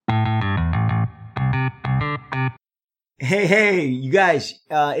Hey, you guys,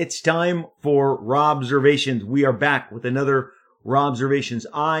 it's time for Robservations. We are back with another Robservations.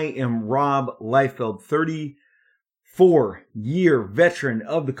 I am Rob Liefeld, 34-year veteran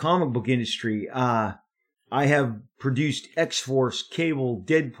of the comic book industry. I have produced X-Force, Cable,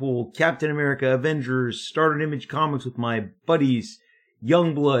 Deadpool, Captain America, Avengers, started Image Comics with my buddies,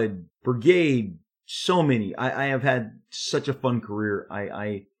 Youngblood, Brigade, so many. I have had such a fun career.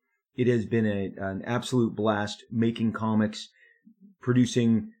 It has been an absolute blast making comics,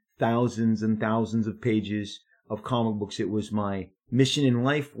 producing thousands and thousands of pages of comic books. It was my mission in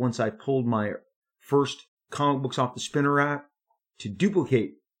life once I pulled my first comic books off the spinner rack to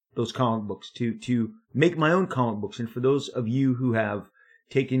duplicate those comic books, to make my own comic books. And for those of you who have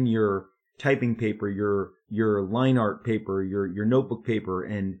taken your typing paper, your line art paper, your notebook paper,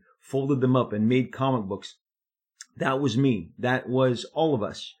 and folded them up and made comic books, that was me. That was all of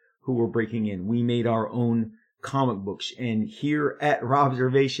us who were breaking in. We made our own comic books. And here at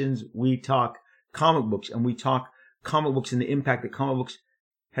Robservations, we talk comic books, and we talk comic books and the impact that comic books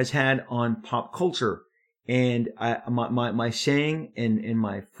has had on pop culture. And my saying and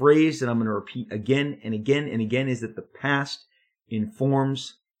my phrase that I'm going to repeat again and again and again is that the past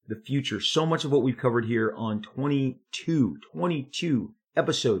informs the future. So much of what we've covered here on 22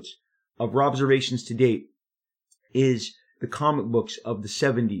 episodes of Robservations to date is the comic books of the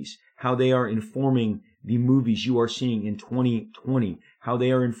 70s, how they are informing the movies you are seeing in 2020, how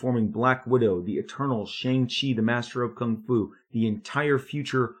they are informing Black Widow, The Eternals, Shang-Chi, The Master of Kung Fu, the entire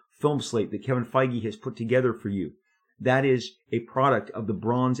future film slate that Kevin Feige has put together for you. That is a product of the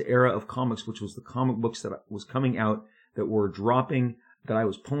Bronze Era of comics, which was the comic books that was coming out, that were dropping, that I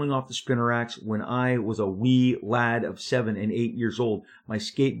was pulling off the spinner racks when I was a wee lad of 7 and 8 years old. My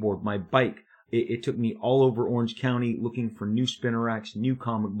skateboard, my bike. It took me all over Orange County looking for new spinner racks, new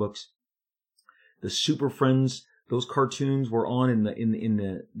comic books. The Super Friends, those cartoons were on in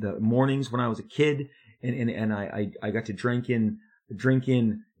the mornings when I was a kid, and I got to drink in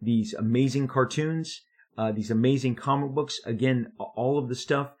these amazing cartoons, these amazing comic books. Again, all of the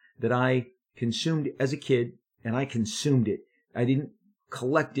stuff that I consumed as a kid, and I consumed it. I didn't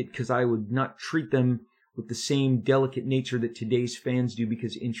collect it because I would not treat them with the same delicate nature that today's fans do,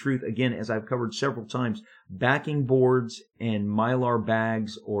 because in truth, again, as I've covered several times, backing boards and Mylar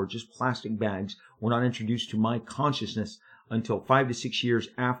bags or just plastic bags were not introduced to my consciousness until 5 to 6 years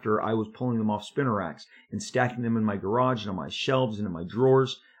after I was pulling them off spinner racks and stacking them in my garage and on my shelves and in my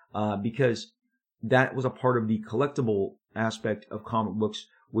drawers, because that was a part of the collectible aspect of comic books,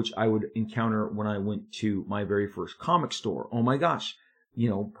 which I would encounter when I went to my very first comic store. Oh my gosh,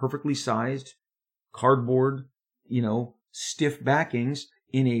 perfectly sized cardboard, stiff backings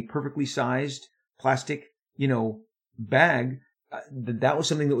in a perfectly sized plastic, bag. That was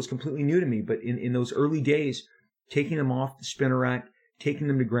something that was completely new to me. But in those early days, taking them off the spinner rack, taking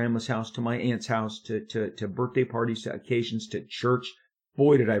them to grandma's house, to my aunt's house, to birthday parties, to occasions, to church.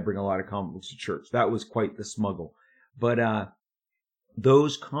 Boy, did I bring a lot of comic books to church. That was quite the smuggle. But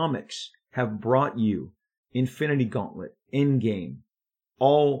those comics have brought you Infinity Gauntlet, Endgame,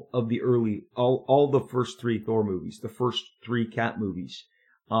 all of the the first 3 Thor movies, the first 3 Cat movies.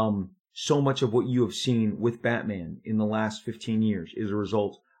 So much of what you have seen with Batman in the last 15 years is a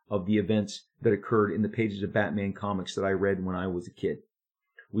result of the events that occurred in the pages of Batman comics that I read when I was a kid.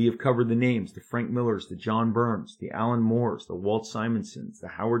 We have covered the names, the Frank Millers, the John Byrnes, the Alan Moores, the Walt Simonsons, the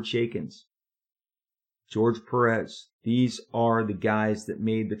Howard Chaykins, George Perez. These are the guys that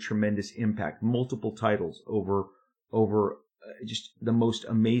made the tremendous impact. Multiple titles over just the most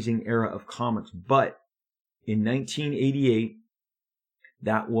amazing era of comics. But in 1988,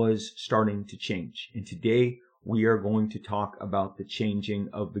 that was starting to change. And today we are going to talk about the changing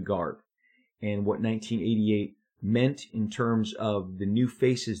of the guard and what 1988 meant in terms of the new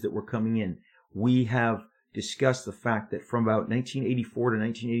faces that were coming in. We have discussed the fact that from about 1984 to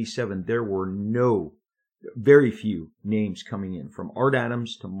 1987, there were very few names coming in, from Art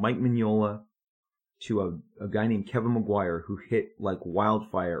Adams to Mike Mignola to a guy named Kevin Maguire, who hit like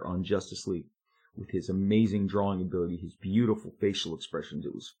wildfire on Justice League with his amazing drawing ability, his beautiful facial expressions.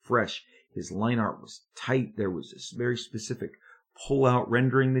 It was fresh. His line art was tight. There was this very specific pull-out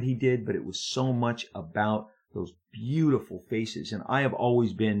rendering that he did, but it was so much about those beautiful faces. And I have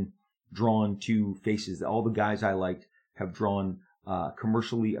always been drawn to faces that all the guys I liked have drawn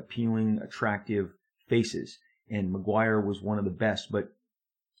commercially appealing, attractive faces. And Maguire was one of the best. But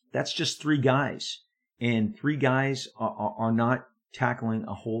that's just 3 guys. And 3 guys are not tackling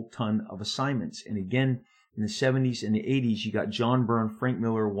a whole ton of assignments. And again, in the 70s and the 80s, you got John Byrne, Frank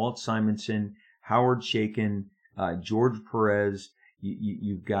Miller, Walt Simonson, Howard Chaykin, George Perez.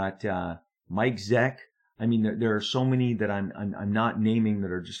 You've got Mike Zeck. I mean, there are so many that I'm not naming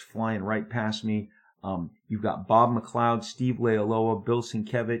that are just flying right past me. You've got Bob McLeod, Steve Leialoha, Bill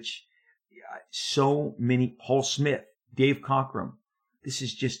Sienkiewicz, so many, Paul Smith, Dave Cockrum.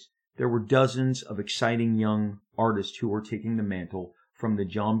 There were dozens of exciting young artists who were taking the mantle, from the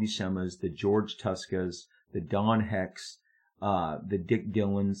John Buscema's, the George Tuscas, the Don Hecks, the Dick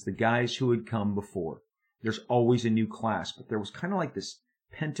Dillons, the guys who had come before. There's always a new class, but there was kind of like this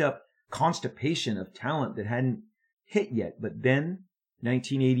pent-up constipation of talent that hadn't hit yet. But then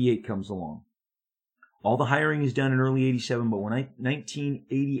 1988 comes along. All the hiring is done in early 87, but when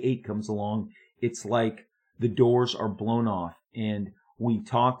 1988 comes along, it's like the doors are blown off. And we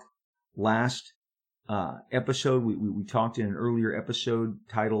talked last episode, we talked in an earlier episode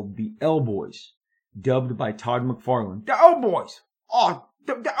titled The L Boys, dubbed by Todd McFarlane. The L Boys! Oh,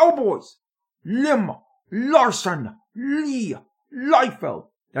 the L Boys! Lim, Larson, Lee, Liefeld.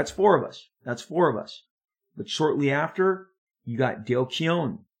 That's four of us. But shortly after, you got Dale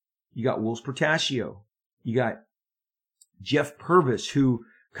Keown. You got Wills Portacio. You got Jeff Purvis, who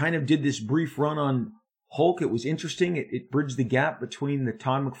kind of did this brief run on Hulk. It was interesting. It bridged the gap between the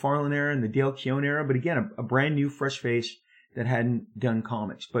Todd McFarlane era and the Dale Keown era. But again, a brand new, fresh face that hadn't done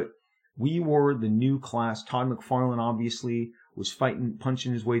comics. But we were the new class. Todd McFarlane obviously was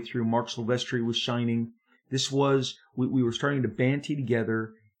punching his way through. Mark Silvestri was shining. This was, we were starting to banty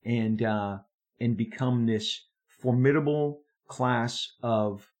together and become this formidable class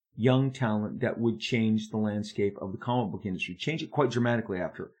of young talent that would change the landscape of the comic book industry. Change it quite dramatically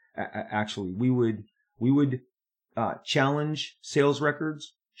after. Actually, we would challenge sales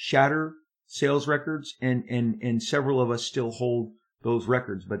records, shatter sales records, and several of us still hold those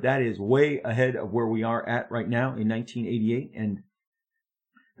records. But that is way ahead of where we are at right now in 1988. And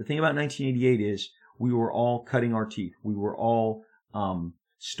the thing about 1988 is we were all cutting our teeth. We were all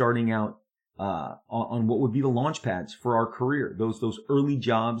starting out on what would be the launch pads for our career. Those early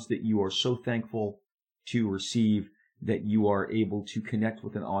jobs that you are so thankful to receive, that you are able to connect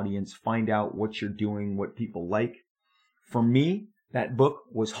with an audience, find out what you're doing, what people like. For me, that book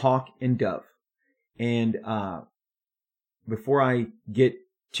was Hawk and Dove. And before I get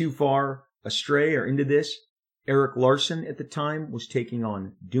too far astray or into this, Eric Larson at the time was taking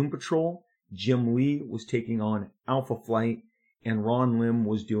on Doom Patrol, Jim Lee was taking on Alpha Flight, and Ron Lim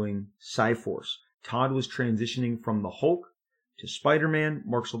was doing Cyforce. Todd was transitioning from the Hulk to Spider-Man.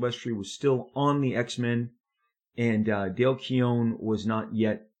 Mark Silvestri was still on the X-Men. And Dale Keown was not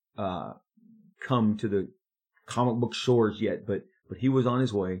yet come to the comic book shores yet, but he was on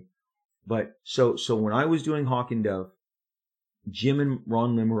his way. But so when I was doing Hawk and Dove, Jim and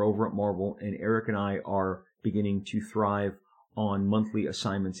Ron Lim were over at Marvel, and Eric and I are beginning to thrive on monthly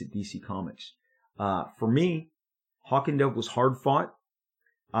assignments at DC Comics. For me, Hawk and Dove was hard fought.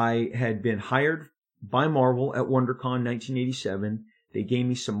 I had been hired by Marvel at WonderCon 1987. They gave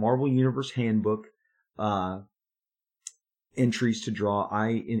me some Marvel Universe Handbook entries to draw.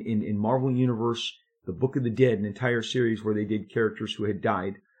 In Marvel Universe, the Book of the Dead, an entire series where they did characters who had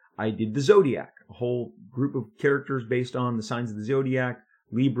died, I did the Zodiac, a whole group of characters based on the signs of the Zodiac,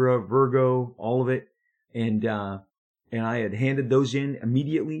 Libra, Virgo, all of it. And I had handed those in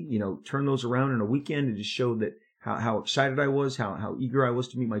immediately, turned those around in a weekend to just show that how excited I was, how eager I was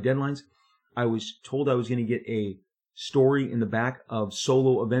to meet my deadlines. I was told I was going to get a story in the back of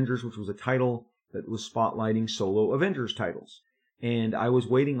Solo Avengers, which was a title that was spotlighting Solo Avengers titles. And I was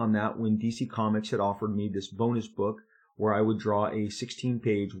waiting on that when DC Comics had offered me this bonus book where I would draw a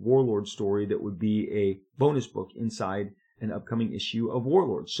 16-page Warlord story that would be a bonus book inside an upcoming issue of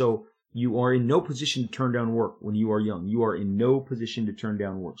Warlord. So you are in no position to turn down work when you are young. You are in no position to turn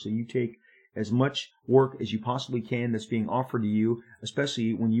down work. So you take as much work as you possibly can that's being offered to you,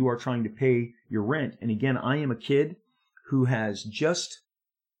 especially when you are trying to pay your rent. And again, I am a kid who has just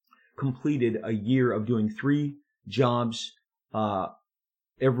completed a year of doing 3 jobs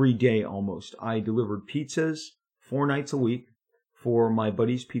every day almost. I delivered pizzas 4 nights a week for my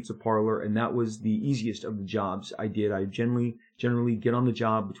buddy's pizza parlor, and that was the easiest of the jobs I did. I generally get on the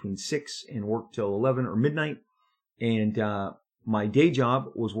job between 6 and work till 11 or midnight. And my day job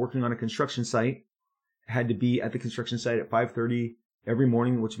was working on a construction site. I had to be at the construction site at 5:30 every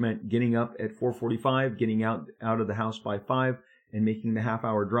morning, which meant getting up at 4:45, getting out of the house by 5, and making the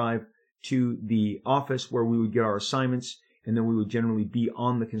half-hour drive to the office where we would get our assignments. And then we would generally be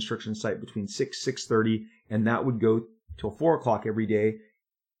on the construction site between 6:30, and that would go till 4 o'clock every day.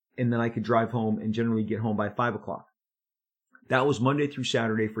 And then I could drive home and generally get home by 5 o'clock. That was Monday through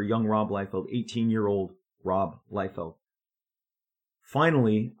Saturday for young Rob Liefeld, 18-year-old Rob Liefeld.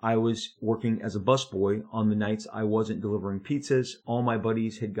 Finally, I was working as a busboy on the nights I wasn't delivering pizzas. All my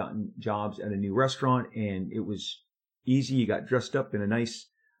buddies had gotten jobs at a new restaurant, and it was easy. You got dressed up in a nice,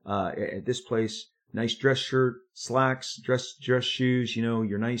 at this place, nice dress shirt, slacks, dress shoes,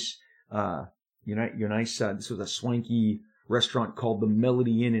 your nice, this was a swanky restaurant called the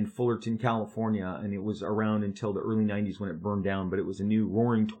Melody Inn in Fullerton, California, and it was around until the early 90s when it burned down, but it was a new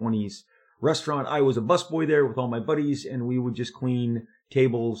roaring 20s restaurant. I was a busboy there with all my buddies, and we would just clean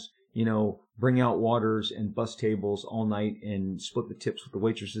tables, bring out waters and bus tables all night and split the tips with the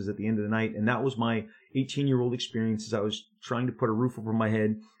waitresses at the end of the night. And that was my 18-year-old experience as I was trying to put a roof over my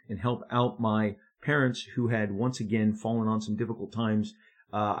head and help out my parents who had once again fallen on some difficult times.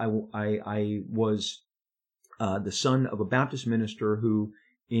 I was the son of a Baptist minister who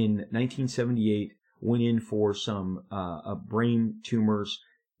in 1978 went in for some brain tumors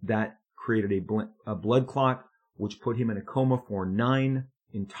that created a blood clot, which put him in a coma for 9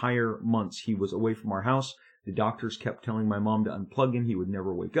 entire months. He was away from our house. The doctors kept telling my mom to unplug him. He would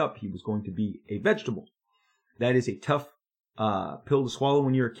never wake up. He was going to be a vegetable. That is a tough pill to swallow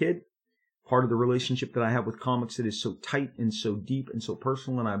when you're a kid. Part of the relationship that I have with comics that is so tight and so deep and so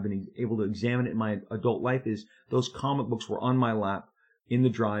personal, and I've been able to examine it in my adult life, is those comic books were on my lap in the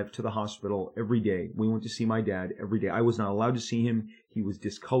drive to the hospital every day. We went to see my dad every day. I was not allowed to see him. He was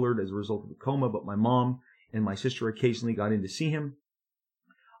discolored as a result of the coma, but my mom and my sister occasionally got in to see him.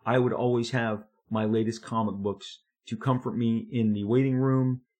 I would always have my latest comic books to comfort me in the waiting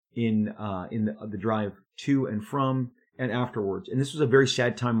room, in the drive to and from, and afterwards. And this was a very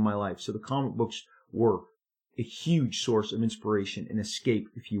sad time in my life. So the comic books were a huge source of inspiration, an escape,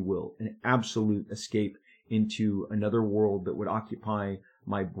 if you will, an absolute escape into another world that would occupy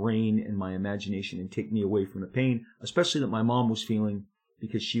my brain and my imagination and take me away from the pain, especially that my mom was feeling,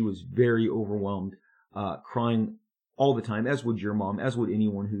 because she was very overwhelmed, crying all the time, as would your mom, as would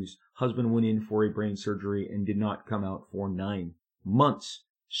anyone whose husband went in for a brain surgery and did not come out for 9 months.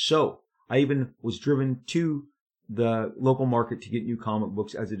 So I even was driven to the local market to get new comic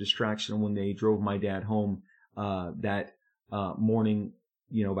books as a distraction when they drove my dad home that morning,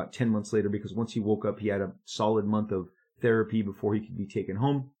 about 10 months later, because once he woke up, he had a solid month of therapy before he could be taken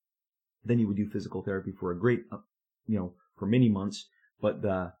home. Then he would do physical therapy for a great, for many months. But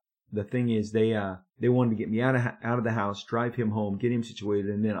the thing is, they wanted to get me out of the house, drive him home, get him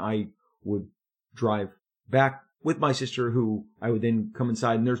situated, and then I would drive back with my sister, who I would then come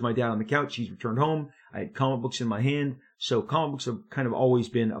inside, and there's my dad on the couch. He's returned home. I had comic books in my hand. So comic books have kind of always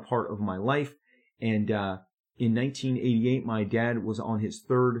been a part of my life. And in 1988, my dad was on his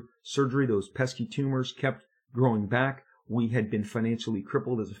 3rd surgery. Those pesky tumors kept growing back. We had been financially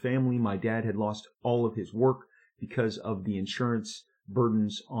crippled as a family. My dad had lost all of his work because of the insurance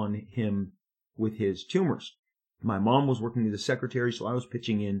burdens on him with his tumors. My mom was working as a secretary, so I was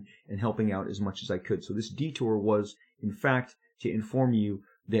pitching in and helping out as much as I could. So this detour was, in fact, to inform you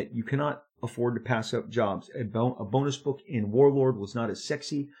that you cannot afford to pass up jobs. A bonus book in Warlord was not as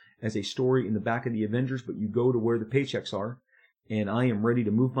sexy as a story in the back of the Avengers, but you go to where the paychecks are, and I am ready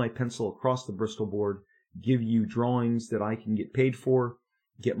to move my pencil across the Bristol board, give you drawings that I can get paid for,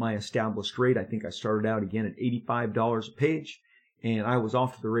 get my established rate. I think I started out again at $85 a page, and I was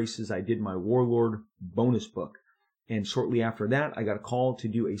off to the races. I did my Warlord bonus book. And shortly after that, I got a call to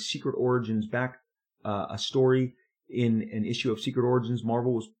do a Secret Origins a story in an issue of Secret Origins.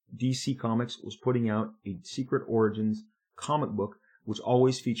 DC Comics was putting out a Secret Origins comic book, which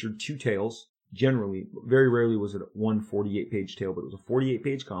always featured 2 tales. Generally, very rarely was it one 48-page tale, but it was a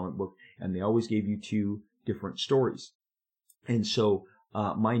 48-page comic book, and they always gave you 2 different stories. And so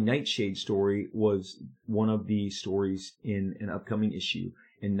my Nightshade story was one of the stories in an upcoming issue,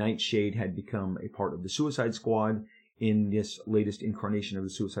 and Nightshade had become a part of the Suicide Squad in this latest incarnation of the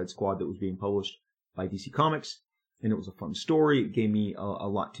Suicide Squad that was being published by DC Comics. And it was a fun story. It gave me a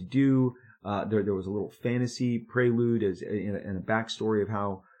lot to do. There was a little fantasy prelude and a backstory of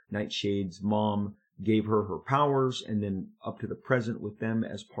how Nightshade's mom gave her powers, and then up to the present with them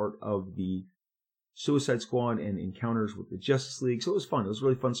as part of the Suicide Squad and encounters with the Justice League. So it was fun. It was a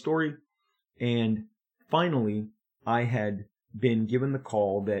really fun story. And finally, I had been given the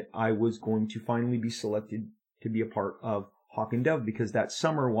call that I was going to finally be selected to be a part of Hawk and Dove, because that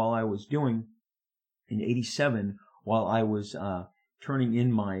summer while I was doing, in 87, while I was turning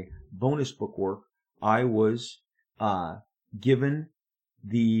in my bonus book work, I was given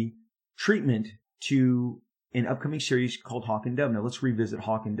the treatment to an upcoming series called Hawk and Dove. Now let's revisit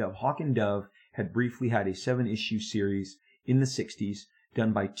Hawk and Dove. Hawk and Dove had briefly had a 7-issue series in the 60s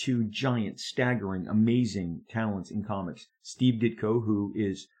done by 2 giant, staggering, amazing talents in comics. Steve Ditko, who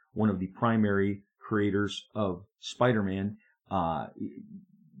is one of the primary creators of Spider-Man, a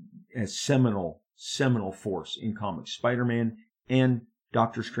seminal force in comics. Spider-Man and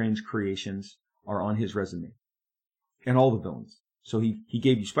Doctor Strange creations are on his resume, and all the villains. So he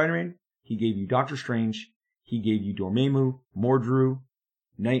gave you Spider-Man, he gave you Doctor Strange, he gave you Dormammu, Mordru,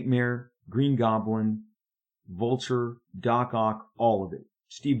 Nightmare, Green Goblin, Vulture, Doc Ock, all of it.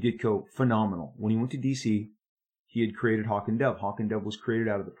 Steve Ditko, phenomenal. When he went to DC, he had created Hawk and Dove. Hawk and Dove was created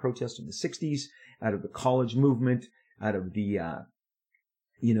out of the protests of the 60s, out of the college movement, out of the,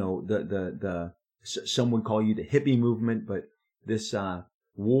 some would call you the hippie movement, but this,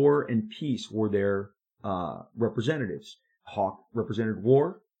 war and peace were their, representatives. Hawk represented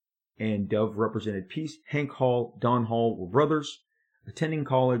war, and Dove represented peace. Hank Hall, Don Hall were brothers. Attending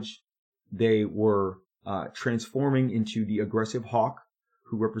college, they were, transforming into the aggressive Hawk,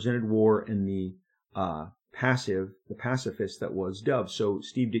 who represented war, and the pacifist that was Dove. So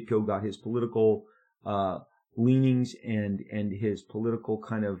Steve Ditko got his political leanings and his political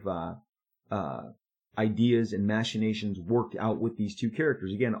kind of ideas and machinations worked out with these two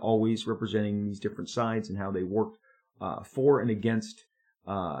characters. Again, always representing these different sides and how they worked for and against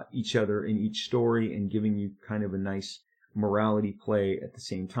each other in each story, and giving you kind of a nice morality play at the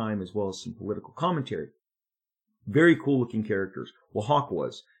same time, as well as some political commentary. Very cool looking characters. Well, Hawk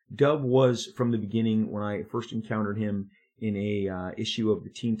was. Dove was from the beginning. When I first encountered him in a issue of the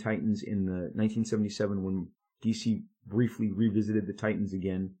Teen Titans in the 1977, when DC briefly revisited the Titans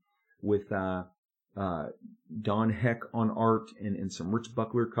again with Don Heck on art and some Rich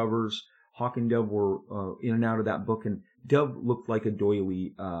Buckler covers. Hawk and Dove were in and out of that book, and Dove looked like a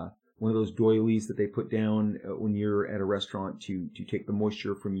doily, one of those doilies that they put down when you're at a restaurant to take the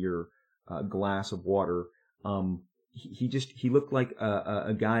moisture from your glass of water. He looked like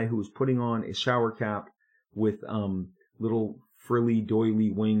a guy who was putting on a shower cap with little frilly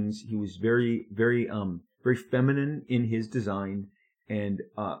doily wings. He was very feminine in his design, and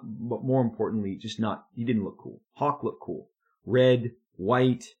but more importantly, he didn't look cool. Hawk looked cool. Red,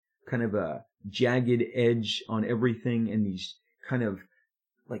 white, kind of a jagged edge on everything, and these kind of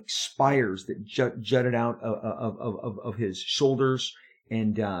like spires that jutted out of his shoulders,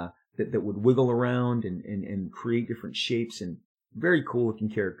 and that would wiggle around and create different shapes, and very cool looking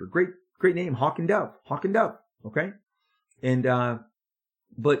character. Great name, Hawk and Dove. Hawk and Dove. Okay? And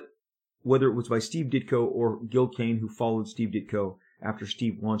but whether it was by Steve Ditko or Gil Kane, who followed Steve Ditko after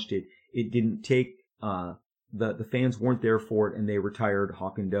Steve launched it, it didn't take the fans weren't there for it, and they retired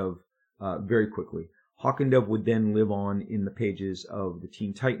Hawk and Dove very quickly. Hawk and Dove would then live on in the pages of the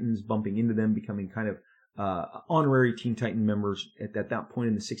Teen Titans, bumping into them, becoming kind of honorary Teen Titan members. At that point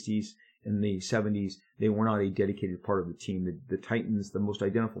in the 60s and the 70s, they were not a dedicated part of the team. The Titans, the most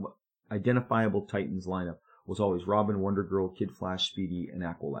identifiable Titans lineup was always Robin, Wonder Girl, Kid Flash, Speedy, and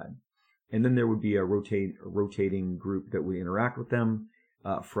Aqualad. And then there would be a rotating group that would interact with them,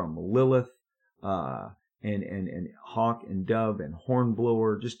 from Lilith, and Hawk and Dove and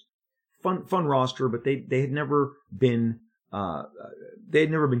Hornblower. Just fun roster, but they had never been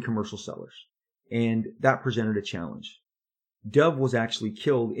commercial sellers, and that presented a challenge. Dove was actually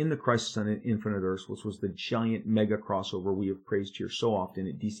killed in the Crisis on Infinite Earths, which was the giant mega crossover we have praised here so often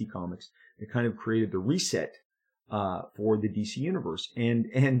at DC Comics. It kind of created the reset for the DC universe,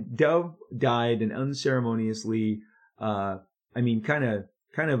 and Dove died an unceremoniously, kind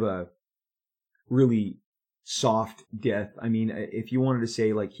of a really soft death. I mean, if you wanted to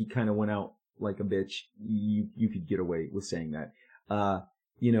say like he kind of went out like a bitch, you could get away with saying that.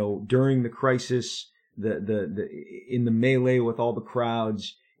 During the Crisis, the in the melee with all the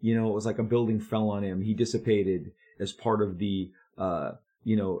crowds, it was like a building fell on him. He dissipated as part of the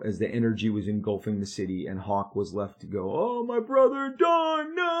as the energy was engulfing the city, and Hawk was left to go, "Oh, my brother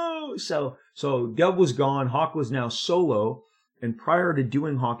Don, no!" So Dove was gone. Hawk was now solo, and prior to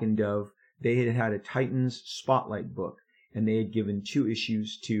doing Hawk and Dove, they had a Titans Spotlight book, and they had given 2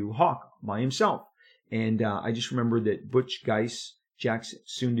 issues to Hawk by himself. And I just remember that Butch Guice,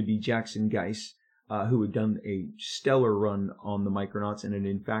 soon to be Jackson Guice, who had done a stellar run on the Micronauts, and had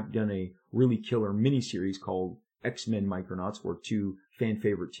in fact done a really killer miniseries called X-Men Micronauts, where 2 fan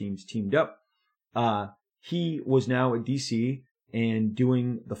favorite teams teamed up. He was now at DC and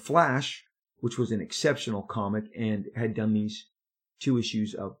doing The Flash, which was an exceptional comic, and had done these 2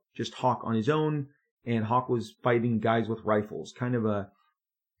 issues of just Hawk on his own, and Hawk was fighting guys with rifles, kind of a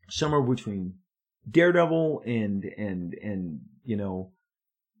somewhere between Daredevil and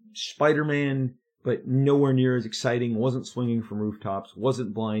Spider-Man, but nowhere near as exciting. Wasn't swinging from rooftops,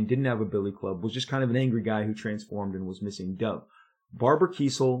 wasn't blind, didn't have a billy club, was just kind of an angry guy who transformed and was missing Dove. Barbara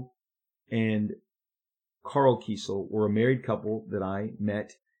Kiesel and Carl Kiesel were a married couple that I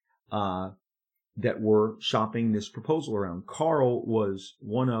met that were shopping this proposal around. Carl was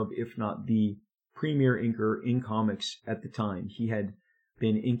one of, if not the premier inker in comics at the time. He had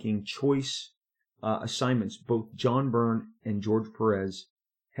been inking choice assignments. Both John Byrne and George Perez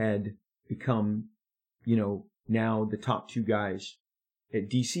had become, now the top two guys at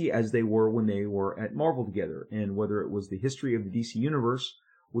DC, as they were when they were at Marvel together. And whether it was the history of the DC Universe,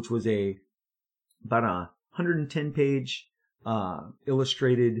 which was about a 110-page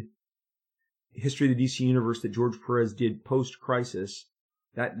illustrated history of the DC Universe that George Perez did post-Crisis,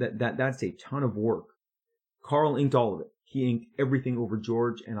 that's a ton of work. Carl inked all of it. He inked everything over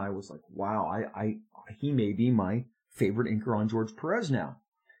George, and I was like, wow, he may be my favorite inker on George Perez now.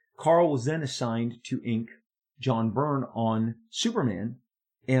 Carl was then assigned to ink John Byrne on Superman,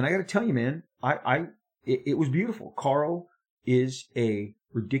 and I got to tell you, man, it was beautiful. Carl is a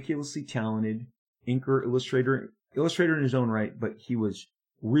ridiculously talented inker, illustrator in his own right, but he was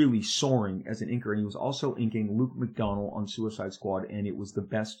really soaring as an inker, and he was also inking Luke McDonnell on Suicide Squad, and it was the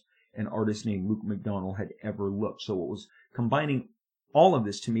best an artist named Luke McDonnell had ever looked. So what was combining all of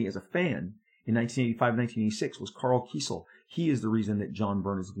this to me as a fan in 1985, 1986 was Carl Kiesel. He is the reason that John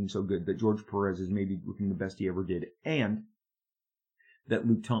Byrne is looking so good, that George Perez is maybe looking the best he ever did, and that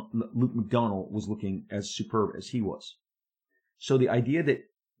Luke McDonnell was looking as superb as he was. So the idea that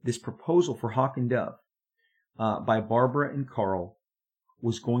this proposal for Hawk and Dove by Barbara and Carl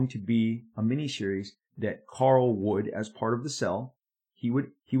was going to be a miniseries that Carl would, as part of the cell, he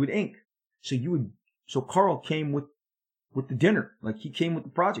would ink. So Carl came with the dinner. Like, he came with the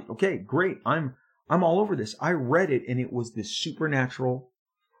project. Okay, great. I'm all over this. I read it, and it was this supernatural,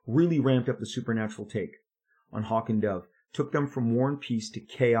 really ramped up the supernatural take on Hawk and Dove. Took them from war and peace to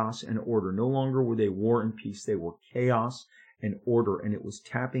chaos and order. No longer were they war and peace. They were chaos and order. And it was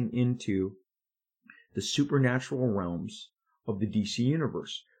tapping into the supernatural realms of the DC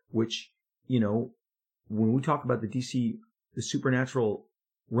universe, which, when we talk about the supernatural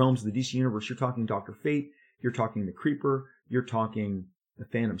realms of the DC universe, you're talking Dr. Fate, you're talking the Creeper, you're talking the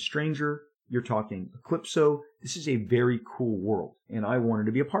Phantom Stranger, you're talking Eclipso. This is a very cool world, and I wanted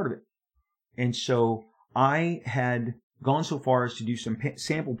to be a part of it. And so I had gone so far as to do some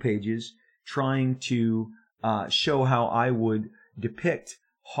sample pages trying to show how I would depict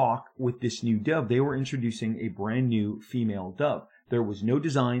Hawk with this new dove. They were introducing a brand new female dove. There was no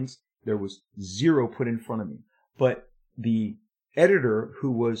designs. There was zero put in front of me. But the editor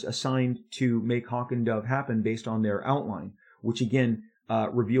who was assigned to make Hawk and Dove happen based on their outline, which again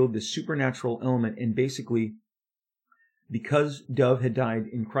revealed this supernatural element, and basically, because Dove had died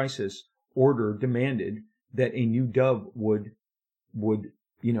in Crisis, Order demanded that a new dove would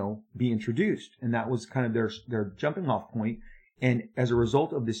be introduced, and that was kind of their jumping off point. And as a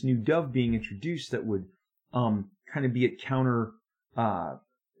result of this new dove being introduced, that would kind of be a counter,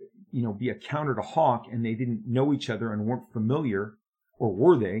 be a counter to Hawk, and they didn't know each other and weren't familiar, or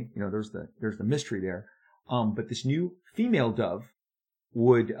were they? There's the mystery there. But this new female dove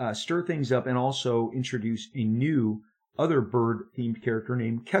would stir things up and also introduce a new other bird-themed character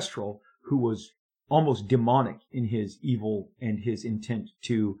named Kestrel, who was almost demonic in his evil and his intent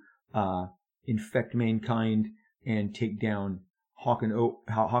to infect mankind and take down Hawk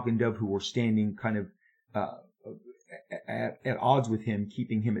and Dove, who were standing kind of at odds with him,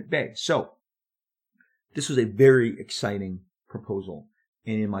 keeping him at bay. So this was a very exciting proposal.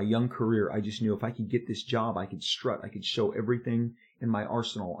 And in my young career, I just knew if I could get this job, I could strut. I could show everything in my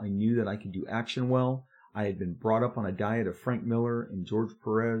arsenal. I knew that I could do action well. I had been brought up on a diet of Frank Miller and George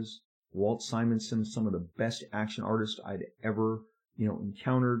Perez, Walt Simonson, some of the best action artists I'd ever,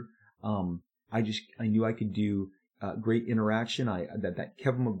 encountered. I knew I could do great interaction. That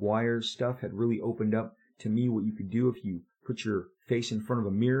Kevin Maguire stuff had really opened up to me what you could do if you put your face in front of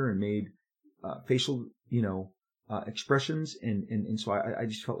a mirror and made facial, expressions. And so I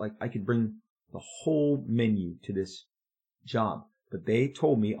just felt like I could bring the whole menu to this job. But they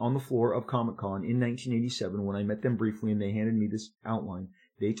told me on the floor of Comic-Con in 1987, when I met them briefly and they handed me this outline,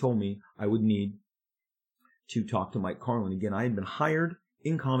 they told me I would need to talk to Mike Carlin. Again, I had been hired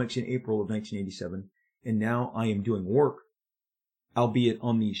in comics in April of 1987, and now I am doing work, albeit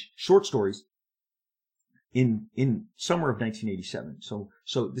on these short stories, in summer of 1987. So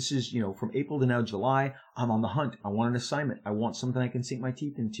this is, from April to now July, I'm on the hunt. I want an assignment. I want something I can sink my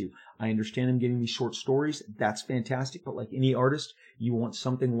teeth into. I understand I'm getting these short stories. That's fantastic. But like any artist, you want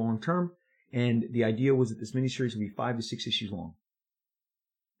something long term. And the idea was that this miniseries would be 5 to 6 issues long.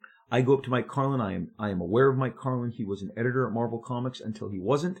 I go up to Mike Carlin. I am aware of Mike Carlin. He was an editor at Marvel Comics until he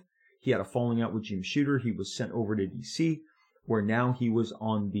wasn't. He had a falling out with Jim Shooter. He was sent over to DC, where now he was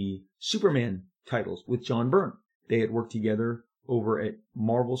on the Superman titles with John Byrne. They had worked together over at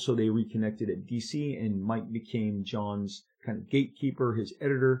Marvel, so they reconnected at DC, and Mike became John's kind of gatekeeper, his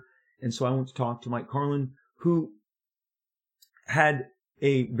editor. And so I went to talk to Mike Carlin, who had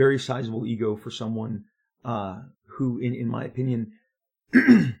a very sizable ego for someone who, in my opinion,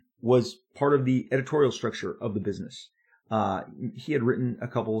 was part of the editorial structure of the business. He had written a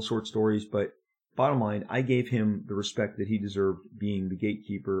couple of short stories, but bottom line, I gave him the respect that he deserved, being the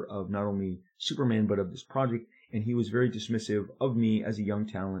gatekeeper of not only Superman, but of this project. And he was very dismissive of me as a young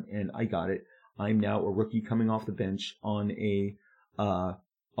talent, and I got it. I'm now a rookie coming off the bench on a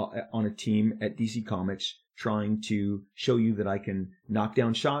team at DC Comics, trying to show you that I can knock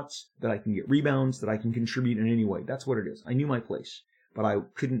down shots, that I can get rebounds, that I can contribute in any way. That's what it is. I knew my place, but I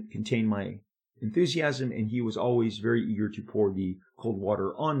couldn't contain my enthusiasm, and he was always very eager to pour the cold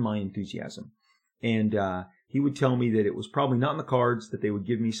water on my enthusiasm. And he would tell me that it was probably not in the cards that they would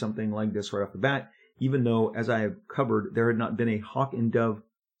give me something like this right off the bat, even though, as I have covered, there had not been a Hawk and Dove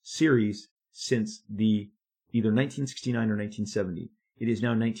series since the either 1969 or 1970. It is now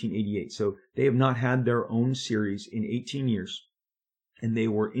 1988. So they have not had their own series in 18 years, and they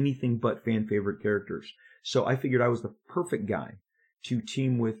were anything but fan favorite characters. So I figured I was the perfect guy to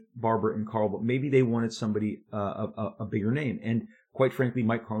team with Barbara and Carl, but maybe they wanted somebody, a bigger name. And quite frankly,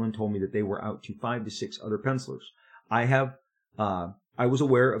 Mike Carlin told me that they were out to 5 to 6 other pencilers. I was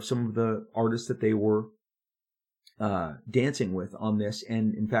aware of some of the artists that they were dancing with on this,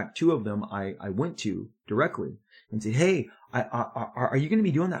 and in fact, 2 of them I went to directly and said, "Hey, are you going to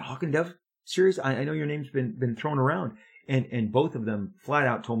be doing that Hawk and Dove series? I know your name's been thrown around." And both of them flat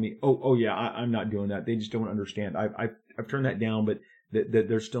out told me, "Oh yeah, I'm not doing that. They just don't understand. I've turned that down, but that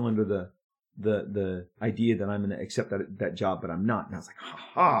they're still under the idea that I'm going to accept that job, but I'm not." And I was like,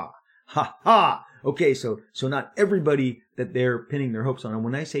 ha ha. Okay, so not everybody that they're pinning their hopes on. And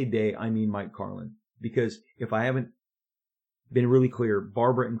when I say they, I mean Mike Carlin. Because if I haven't been really clear,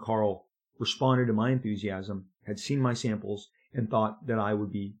 Barbara and Carl responded to my enthusiasm, had seen my samples, and thought that I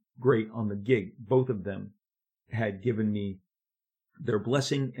would be great on the gig. Both of them had given me their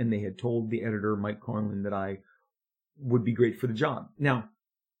blessing, and they had told the editor, Mike Carlin, that I would be great for the job. Now,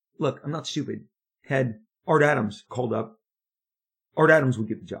 look, I'm not stupid. Had Art Adams called up, Art Adams would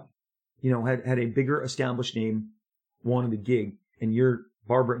get the job. Had a bigger established name wanted the gig, and you're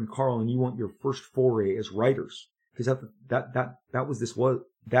Barbara and Carl, and you want your first foray as writers, because that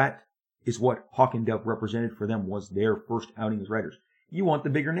is what Hawk and Dove represented for them, was their first outing as writers. You want the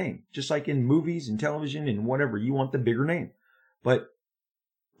bigger name, just like in movies and television and whatever. You want the bigger name, but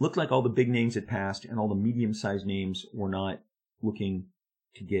looked like all the big names had passed, and all the medium-sized names were not looking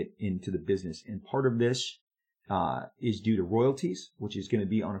to get into the business. And part of this is due to royalties, which is going to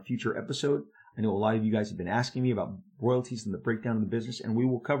be on a future episode. I know a lot of you guys have been asking me about royalties and the breakdown of the business, and we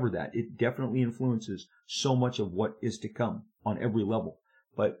will cover that. It definitely influences so much of what is to come on every level.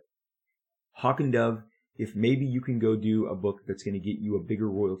 But Hawk and Dove, if maybe you can go do a book that's going to get you a bigger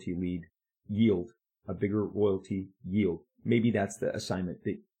royalty yield, maybe that's the assignment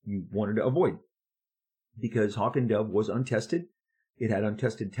that you wanted to avoid. Because Hawk and Dove was untested. It had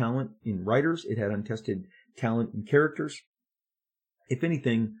untested talent in writers. It had untested talent in characters. If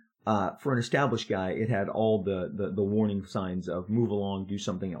anything, for an established guy, it had all the warning signs of move along, do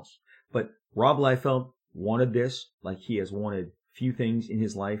something else. But Rob Liefeld wanted this, like he has wanted few things in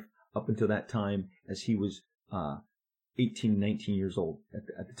his life up until that time, as he was 18, 19 years old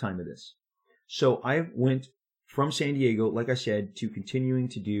at the time of this. So I went from San Diego, like I said, to continuing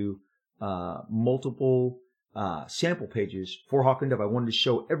to do multiple sample pages for Hawk and Dove. I wanted to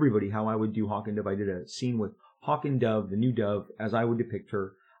show everybody how I would do Hawk and Dove. I did a scene with Hawk and Dove, the new Dove, as I would depict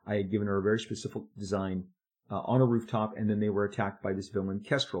her. I had given her a very specific design on a rooftop, and then they were attacked by this villain,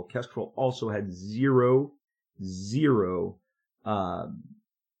 Kestrel. Kestrel also had zero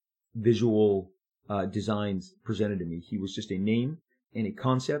visual designs presented to me. He was just a name and a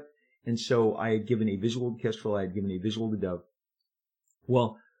concept, and so I had given a visual to Kestrel, I had given a visual to Dove.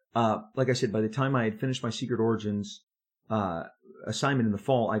 Well, like I said, by the time I had finished my Secret Origins assignment in the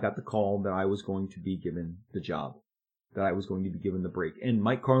fall, I got the call that I was going to be given the job, that I was going to be given the break. And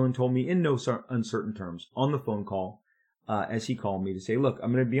Mike Carlin told me in no uncertain terms on the phone call, as he called me, to say, "Look,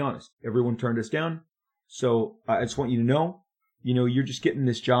 I'm going to be honest. Everyone turned us down. So I just want you to know, you're just getting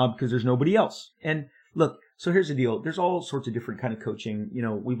this job because there's nobody else." And look, so here's the deal. There's all sorts of different kind of coaching.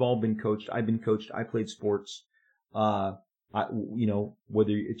 We've all been coached. I've been coached. I played sports.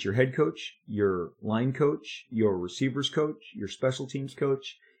 Whether it's your head coach, your line coach, your receivers coach, your special teams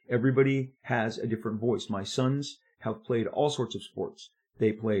coach, everybody has a different voice. My sons have played all sorts of sports.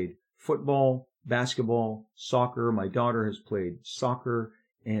 They played football, basketball, soccer. My daughter has played soccer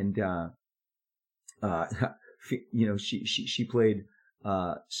and she played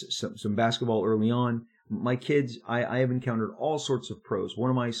some basketball early on. My kids, I have encountered all sorts of pros. One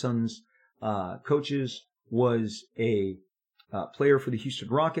of my son's coaches was a player for the Houston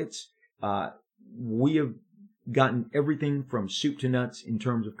Rockets. We have gotten everything from soup to nuts in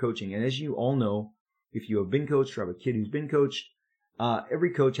terms of coaching. And as you all know, if you have been coached or have a kid who's been coached,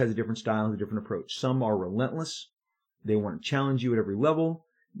 every coach has a different style, has a different approach. Some are relentless. They want to challenge you at every level.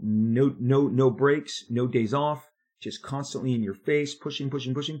 No breaks, no days off, just constantly in your face, pushing.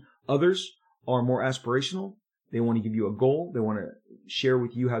 Others are more aspirational. They want to give you a goal. They want to share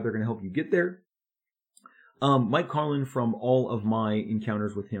with you how they're going to help you get there. Mike Carlin, from all of my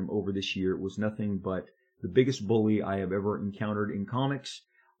encounters with him over this year, was nothing but the biggest bully I have ever encountered in comics.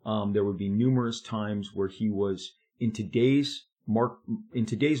 There would be numerous times where he was in today's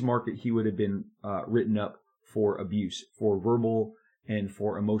market, he would have been written up for abuse, for verbal and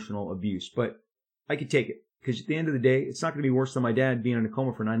for emotional abuse. But I could take it, because at the end of the day, it's not going to be worse than my dad being in a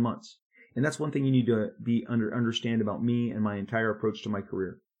coma for 9 months. And that's one thing you need to understand about me and my entire approach to my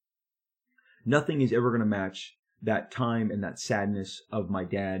career. Nothing is ever going to match that time and that sadness of my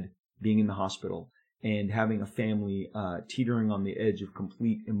dad being in the hospital and having a family teetering on the edge of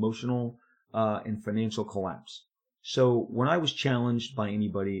complete emotional and financial collapse. So when I was challenged by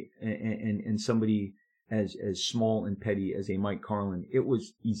anybody and somebody as small and petty as a Mike Carlin, it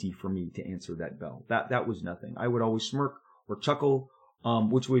was easy for me to answer that bell. That was nothing. I would always smirk or chuckle,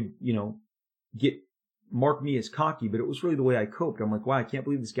 which would, mark me as cocky, but it was really the way I coped. I'm like, wow, I can't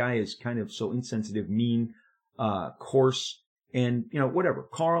believe this guy is kind of so insensitive, mean, coarse, and, whatever.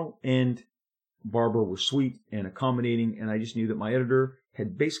 Carl and Barbara were sweet and accommodating, and I just knew that my editor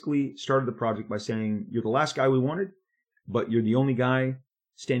had basically started the project by saying, you're the last guy we wanted, but you're the only guy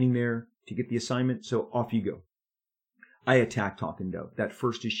standing there to get the assignment, so off you go. I attacked Hawk and Dove. That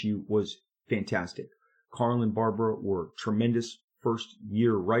first issue was fantastic. Carl and Barbara were tremendous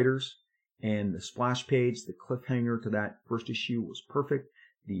first-year writers, and the splash page, the cliffhanger to that first issue was perfect.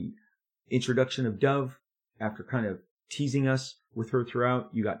 The introduction of Dove, after kind of teasing us with her throughout,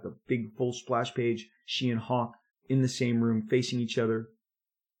 you got the big full splash page, she and Hawk in the same room facing each other.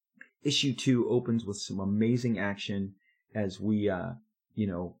 Issue 2 opens with some amazing action as we,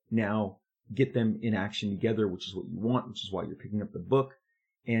 now get them in action together, which is what you want, which is why you're picking up the book.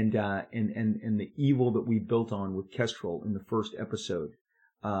 And the evil that we built on with Kestrel in the first episode.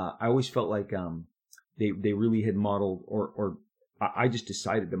 I always felt like they really had modeled, or I just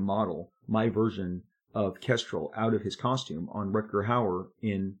decided to model my version of Kestrel out of his costume on Rutger Hauer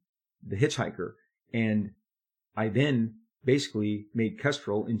in The Hitchhiker. And I then basically made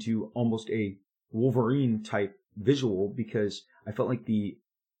Kestrel into almost a Wolverine type visual, because I felt like the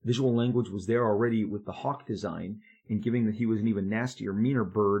visual language was there already with the Hawk design, and given that he was an even nastier, meaner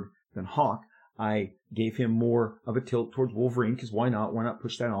bird than Hawk, I gave him more of a tilt towards Wolverine, because why not? Why not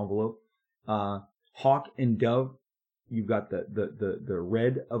push that envelope? Hawk and Dove, you've got the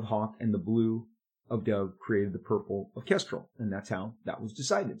red of Hawk and the blue of Dove created the purple of Kestrel, and that's how that was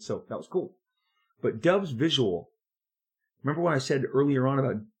decided. So that was cool. But Dove's visual, remember what I said earlier on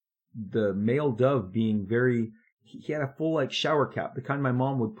about the male Dove being he had a full shower cap, the kind my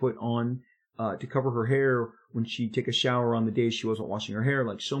mom would put on to cover her hair when she'd take a shower on the days she wasn't washing her hair,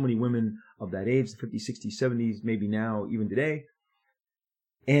 like so many women of that age, the 50s, 60s, 70s, maybe now, even today.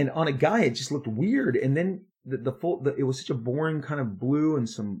 And on a guy, it just looked weird. And then it was such a boring kind of blue and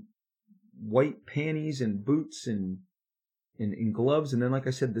some white panties and boots and gloves. And then, like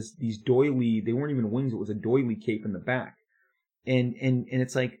I said, these doily, they weren't even wings, it was a doily cape in the back. And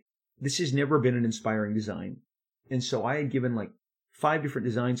it's like, this has never been an inspiring design. And so I had given 5 different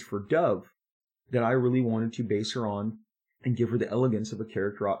designs for Dove that I really wanted to base her on and give her the elegance of a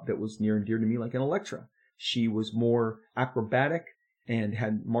character that was near and dear to me, like an Elektra. She was more acrobatic and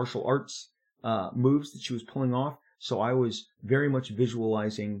had martial arts moves that she was pulling off. So I was very much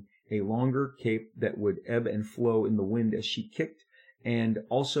visualizing a longer cape that would ebb and flow in the wind as she kicked, and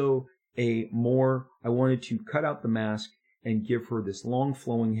also I wanted to cut out the mask and give her this long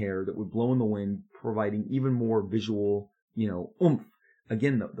flowing hair that would blow in the wind, providing even more visual, oomph.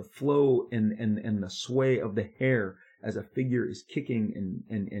 Again, the flow and the sway of the hair as a figure is kicking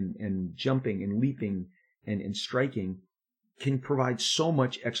and jumping and leaping and striking can provide so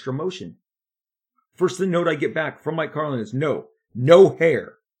much extra motion. First, the note I get back from Mike Carlin is no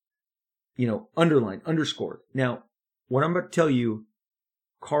hair. Underlined, underscored. Now, what I'm about to tell you,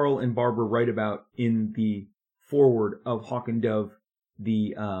 Carl and Barbara write about in the foreword of Hawk and Dove,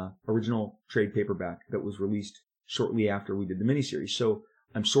 the original trade paperback that was released shortly after we did the miniseries. So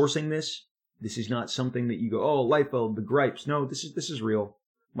I'm sourcing this. This is not something that you go, oh, Liefeld, the gripes. No, this is real.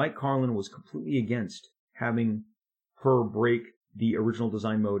 Mike Carlin was completely against having her break the original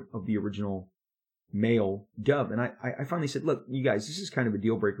design mode of the original male Dove. And I finally said, look, you guys, this is kind of a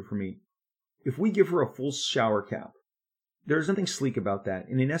deal breaker for me. If we give her a full shower cap, there's nothing sleek about that.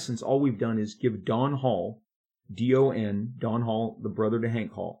 And in essence, all we've done is give Don Hall, D-O-N, Don Hall, the brother to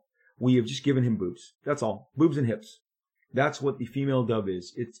Hank Hall, we have just given him boobs. That's all. Boobs and hips. That's what the female Dove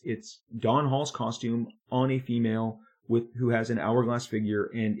is. It's Don Hall's costume on a female who has an hourglass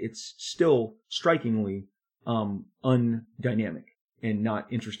figure, and it's still strikingly undynamic and not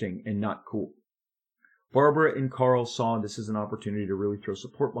interesting and not cool. Barbara and Carl saw this as an opportunity to really throw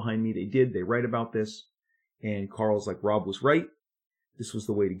support behind me. They did. They write about this. And Carl's like, Rob was right. This was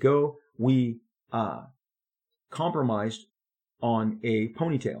the way to go. We compromised on a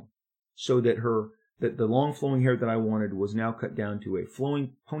ponytail so that the long flowing hair that I wanted was now cut down to a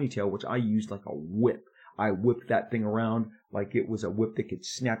flowing ponytail, which I used like a whip. I whipped that thing around like it was a whip that could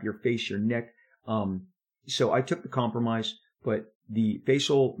snap your face, your neck. So I took the compromise, but the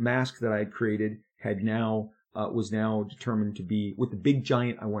facial mask that I had created was now determined to be with the big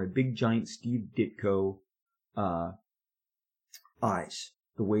giant. I wanted big giant Steve Ditko eyes,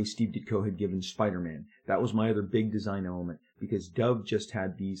 the way Steve Ditko had given Spider-Man. That was my other big design element, because Dove just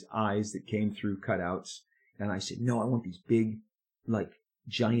had these eyes that came through cutouts, and I said, no, I want these big, like,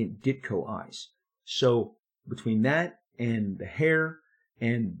 giant Ditko eyes. So between that and the hair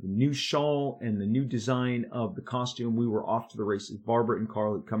and the new shawl and the new design of the costume, we were off to the races. Barbara and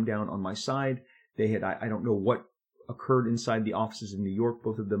Carl had come down on my side. They had, I don't know what occurred inside the offices in New York.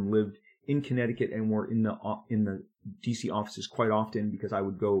 Both of them lived in Connecticut and were in the DC offices quite often, because I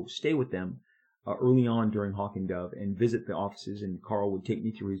would go stay with them early on during Hawk and Dove and visit the offices, and Carl would take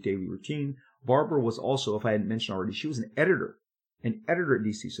me through his daily routine. Barbara was also, if I hadn't mentioned already, she was an editor at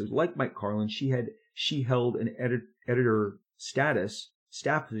DC. So like Mike Carlin, she held an editor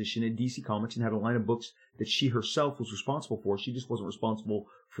staff position at DC Comics and had a line of books that she herself was responsible for. She just wasn't responsible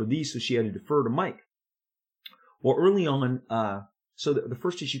for these, so she had to defer to Mike. Well, early on, so the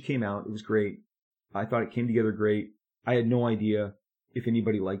first issue came out. It was great. I thought it came together great. I had no idea if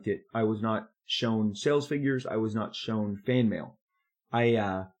anybody liked it. I was not shown sales figures. I was not shown fan mail.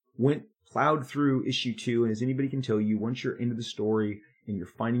 I plowed through issue 2, and as anybody can tell you, once you're into the story and you're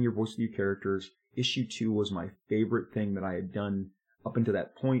finding your voice with your characters, issue 2 was my favorite thing that I had done up until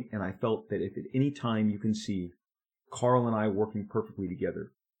that point, and I felt that if at any time you can see Carl and I working perfectly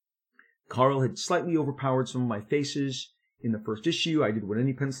together. Carl had slightly overpowered some of my faces. In the first issue, I did what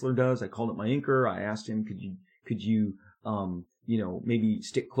any penciler does. I called up my inker. I asked him, could you maybe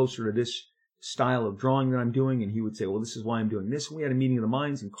stick closer to this style of drawing that I'm doing? And he would say, well, this is why I'm doing this. And we had a meeting of the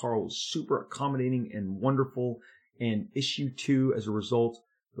minds, and Carl was super accommodating and wonderful. And issue 2, as a result,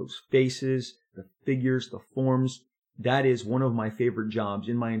 those faces, the figures, the forms, that is one of my favorite jobs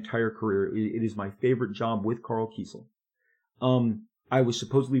in my entire career. It is my favorite job with Carl Kiesel. I was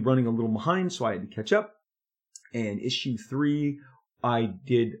supposedly running a little behind, so I had to catch up. And issue 3, I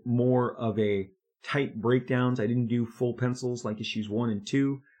did more of a tight breakdowns. I didn't do full pencils like issues 1 and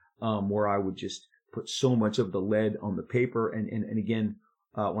 2, where I would just put so much of the lead on the paper. And again,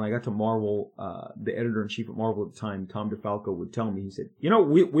 when I got to Marvel, the editor-in-chief at Marvel at the time, Tom DeFalco, would tell me, he said,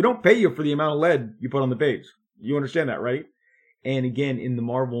 we don't pay you for the amount of lead you put on the page. You understand that, right? And again, in the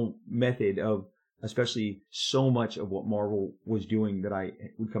Marvel method of, especially so much of what Marvel was doing that I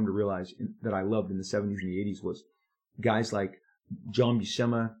would come to realize that I loved in the 70s and the 80s was guys like John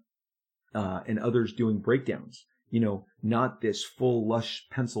Buscema and others doing breakdowns. Not this full lush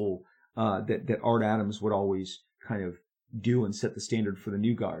pencil that Art Adams would always kind of do and set the standard for the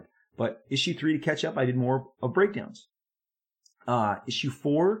new guard. But issue 3, to catch up, I did more of breakdowns. Issue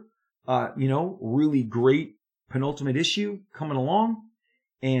 4, really great penultimate issue coming along.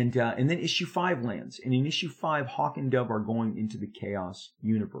 And then issue 5 lands. And in issue 5, Hawk and Dove are going into the Chaos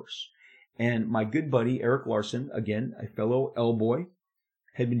universe. And my good buddy, Eric Larson, again, a fellow L-boy,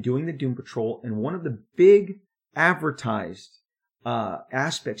 had been doing the Doom Patrol. And one of the big advertised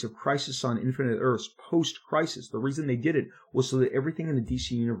aspects of Crisis on Infinite Earths post-Crisis, the reason they did it was so that everything in the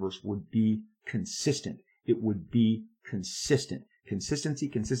DC universe would be consistent. It would be consistent.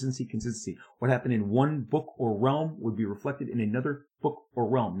 Consistency. What happened in one book or realm would be reflected in another book or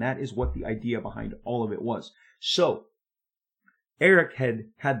realm. That is what the idea behind all of it was. So, Eric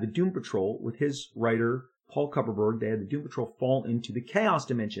had the Doom Patrol with his writer, Paul Kupperberg. They had the Doom Patrol fall into the Chaos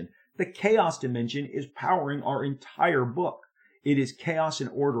Dimension. The Chaos Dimension is powering our entire book. It is chaos and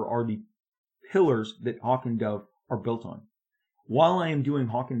order are the pillars that Hawk and Dove are built on. While I am doing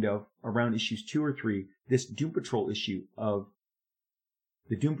Hawk and Dove around issues 2 or 3, this Doom Patrol issue of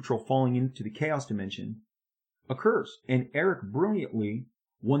the Doom Patrol falling into the Chaos Dimension occurs. And Eric brilliantly,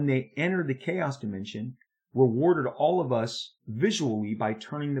 when they enter the Chaos Dimension, rewarded all of us visually by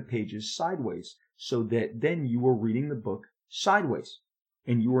turning the pages sideways, so that then you were reading the book sideways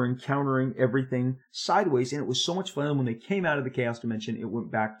and you were encountering everything sideways. And it was so much fun. When they came out of the Chaos Dimension, it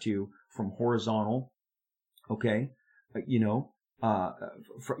went back to from horizontal, okay,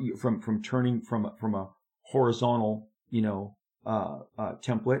 from turning from a horizontal,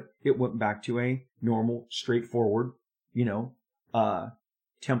 template, it went back to a normal, straightforward,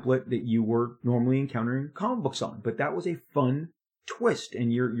 template that you were normally encountering comic books on. But that was a fun twist,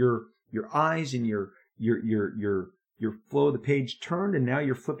 and your eyes and your flow of the page turned, and now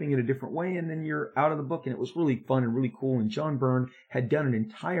you're flipping it a different way, and then you're out of the book, and it was really fun and really cool. And John Byrne had done an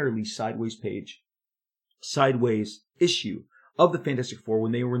entirely sideways issue of the Fantastic Four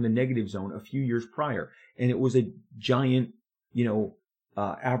when they were in the negative zone a few years prior, and it was a giant,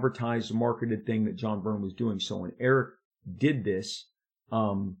 advertised, marketed thing that John Byrne was doing. So when Eric did this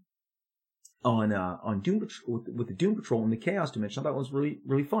on Doom with the Doom Patrol in the Chaos Dimension, I thought it was really,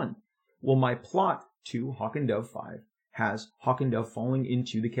 really fun. Well, my plot to Hawk and Dove 5 has Hawk and Dove falling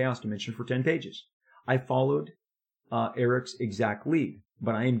into the Chaos Dimension for 10 pages. I followed Eric's exact lead,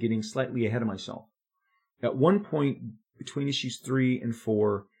 but I am getting slightly ahead of myself. At one point between issues 3 and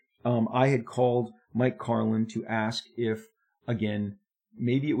 4, I had called Mike Carlin to ask if, again,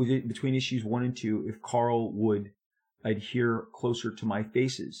 maybe it was between issues 1 and 2, if Carl would adhere closer to my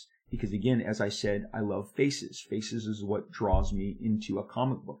faces. Because again, as I said, I love faces. Faces is what draws me into a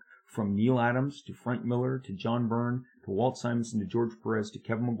comic book. From Neil Adams to Frank Miller to John Byrne to Walt Simonson to George Perez to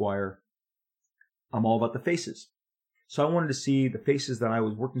Kevin Maguire, I'm all about the faces. So I wanted to see the faces that I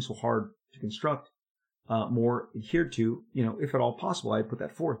was working so hard to construct more adhered to, if at all possible. I put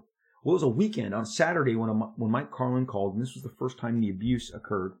that forth. Well, it was a weekend on Saturday when Mike Carlin called, and this was the first time the abuse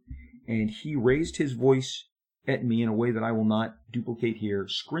occurred, and he raised his voice at me in a way that I will not duplicate here,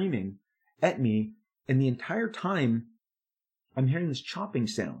 screaming at me, and the entire time I'm hearing this chopping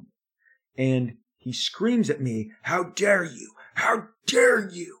sound. And he screams at me, "How dare you? How dare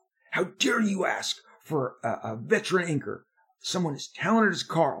you? How dare you ask for a veteran inker, someone as talented as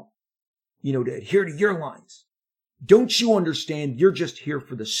Carl, to adhere to your lines? Don't you understand? You're just here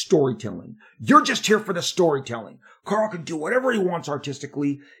for the storytelling. You're just here for the storytelling. Carl can do whatever he wants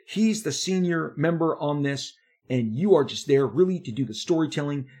artistically. He's the senior member on this, and you are just there really to do the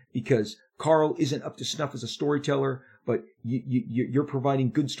storytelling because Carl isn't up to snuff as a storyteller, but you're providing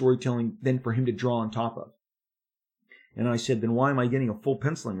good storytelling then for him to draw on top of." And I said, "Then why am I getting a full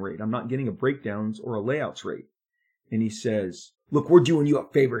penciling rate? I'm not getting a breakdowns or a layouts rate." And he says, "Look, we're doing you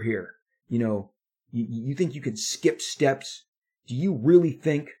a favor here. You think you could skip steps? Do you really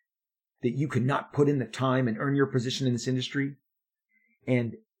think that you could not put in the time and earn your position in this industry?"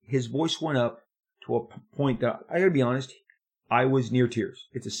 And his voice went up to a point that, I gotta be honest, I was near tears.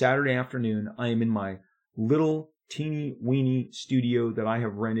 It's a Saturday afternoon. I am in my little teeny weeny studio that I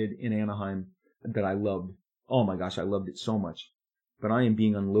have rented in Anaheim that I loved. Oh my gosh, I loved it so much. But I am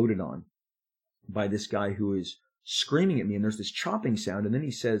being unloaded on by this guy who is screaming at me, and there's this chopping sound, and then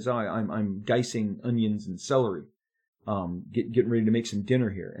he says, I'm dicing onions and celery, getting ready to make some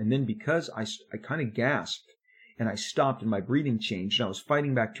dinner here. And then because I kind of gasped, and I stopped, and my breathing changed, and I was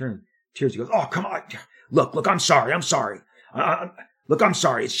fighting back tears, he goes, "Oh, come on. Look, I'm sorry. Look, I'm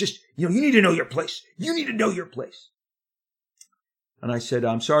sorry. It's just, you need to know your place. You need to know your place." And I said,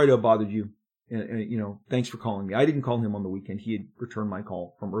 "I'm sorry to have bothered you. And, thanks for calling me." I didn't call him on the weekend. He had returned my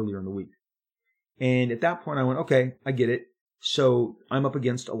call from earlier in the week. And at that point I went, okay, I get it. So I'm up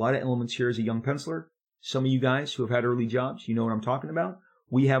against a lot of elements here as a young penciler. Some of you guys who have had early jobs, you know what I'm talking about.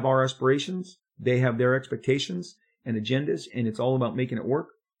 We have our aspirations. They have their expectations and agendas, and it's all about making it work.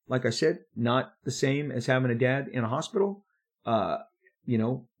 Like I said, not the same as having a dad in a hospital,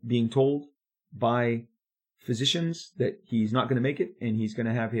 being told by physicians that he's not going to make it and he's going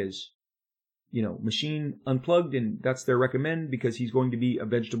to have his, machine unplugged, and that's their recommend because he's going to be a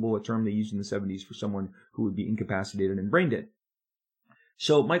vegetable, a term they used in the 70s for someone who would be incapacitated and brain dead.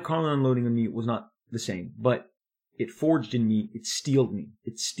 So Mike Carlin unloading on me was not the same, but it forged in me, it steeled me.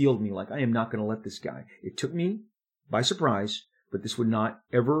 It steeled me like I am not going to let this guy. It took me by surprise, but this would not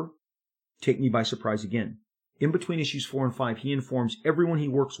ever take me by surprise again. In between issues 4 and 5, he informs everyone he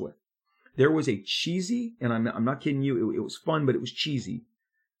works with. There was a cheesy, and I'm not kidding you, it was fun, but it was cheesy,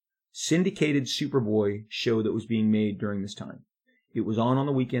 syndicated Superboy show that was being made during this time. It was on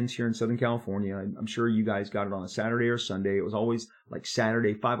the weekends here in Southern California. I'm sure you guys got it on a Saturday or Sunday. It was always like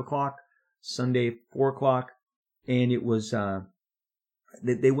Saturday 5 o'clock, Sunday 4 o'clock, and it was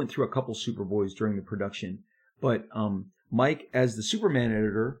they went through a couple Superboys during the production. But Mike, as the Superman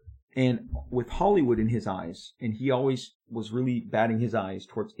editor, And with Hollywood in his eyes, and he always was really batting his eyes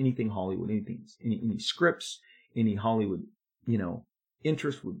towards anything Hollywood, any scripts, any Hollywood,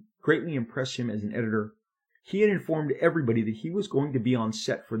 interest would greatly impress him as an editor. He had informed everybody that he was going to be on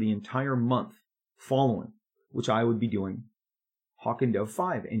set for the entire month following, which I would be doing Hawk and Dove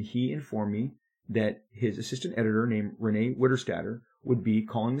 5. And he informed me that his assistant editor named Renee Witterstatter would be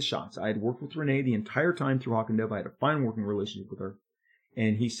calling the shots. I had worked with Renee the entire time through Hawk and Dove. I had a fine working relationship with her.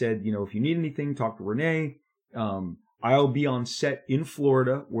 And he said, if you need anything, talk to Renee. I'll be on set in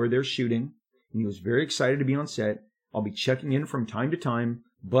Florida where they're shooting. And he was very excited to be on set. I'll be checking in from time to time,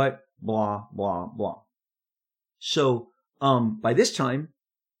 but blah, blah, blah. So, by this time,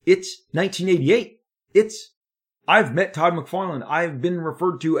 it's 1988. I've met Todd McFarlane. I've been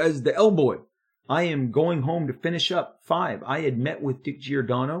referred to as the L-Boy. I am going home to finish up 5. I had met with Dick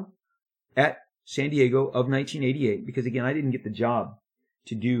Giordano at San Diego of 1988 because, again, I didn't get the job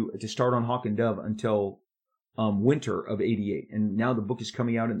to start on Hawk and Dove until winter of 88. And now the book is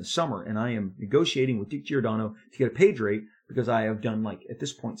coming out in the summer, and I am negotiating with Dick Giordano to get a page rate because I have done, at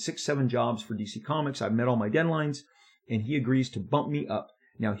this point, 6-7 jobs for DC Comics. I've met all my deadlines, and he agrees to bump me up.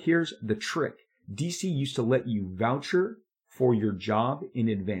 Now, here's the trick. DC used to let you voucher for your job in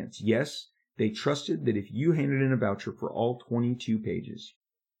advance. Yes, they trusted that if you handed in a voucher for all 22 pages,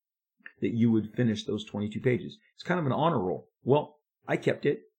 that you would finish those 22 pages. It's kind of an honor roll. Well, I kept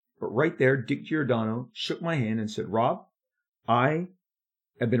it, but right there, Dick Giordano shook my hand and said, Rob, I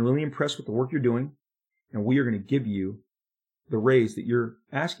have been really impressed with the work you're doing, and we are going to give you the raise that you're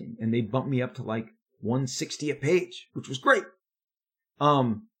asking. And they bumped me up to $160 a page, which was great.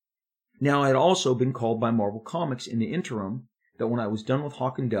 Now, I had also been called by Marvel Comics in the interim that when I was done with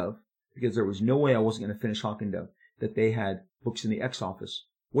Hawk and Dove, because there was no way I wasn't going to finish Hawk and Dove, that they had books in the X office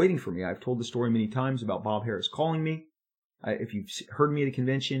waiting for me. I've told the story many times about Bob Harras calling me. If you've heard me at a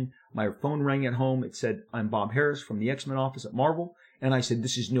convention, my phone rang at home. It said, I'm Bob Harras from the X-Men office at Marvel. And I said,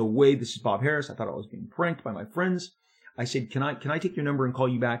 this is no way. This is Bob Harras. I thought I was being pranked by my friends. I said, can I take your number and call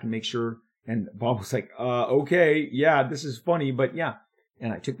you back and make sure? And Bob was like, okay, yeah, this is funny, but yeah.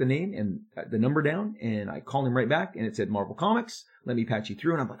 And I took the name and the number down, and I called him right back, and it said Marvel Comics. Let me patch you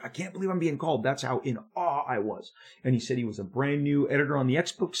through. And I'm like, I can't believe I'm being called. That's how in awe I was. And he said he was a brand new editor on the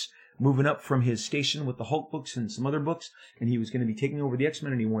X books, moving up from his station with the Hulk books and some other books, and he was going to be taking over the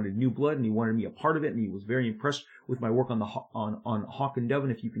X-Men, and he wanted new blood, and he wanted me a part of it, and he was very impressed with my work on Hawk and Dove.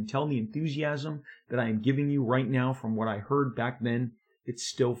 And if you can tell the enthusiasm that I am giving you right now from what I heard back then, it's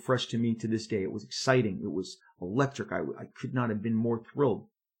still fresh to me to this day. It was exciting. It was electric. I could not have been more thrilled.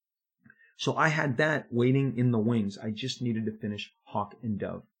 So I had that waiting in the wings. I just needed to finish Hawk and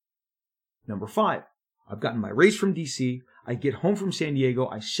Dove. Number 5, I've gotten my raise from DC. I get home from San Diego.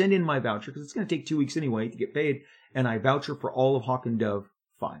 I send in my voucher because it's going to take 2 weeks anyway to get paid. And I voucher for all of Hawk and Dove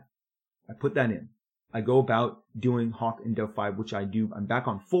 5. I put that in. I go about doing Hawk and Dove 5, which I do. I'm back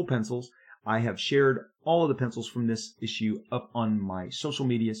on full pencils. I have shared all of the pencils from this issue up on my social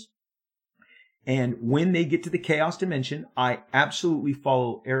medias. And when they get to the Chaos Dimension, I absolutely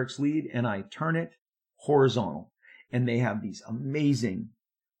follow Eric's lead and I turn it horizontal. And they have these amazing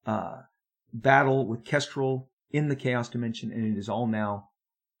battle with Kestrel in the Chaos Dimension, and it is all now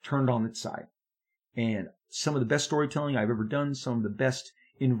turned on its side. And some of the best storytelling I've ever done, some of the best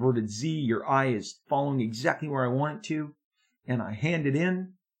inverted Z, your eye is following exactly where I want it to. And I hand it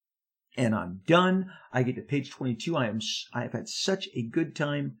in, and I'm done. I get to page 22. I have had such a good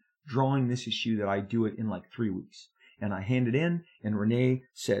time drawing this issue that I do it in 3 weeks. And I hand it in, and Renee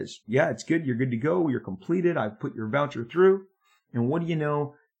says, yeah, it's good. You're good to go. You're completed. I've put your voucher through. And what do you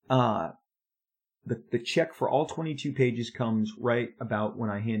know? The check for all 22 pages comes right about when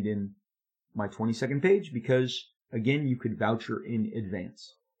I hand in my 22nd page because, again, you could voucher in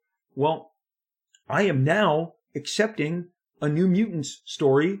advance. Well, I am now accepting a New Mutants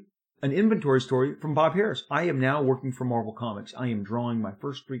story, an inventory story from Bob Harras. I am now working for Marvel Comics. I am drawing my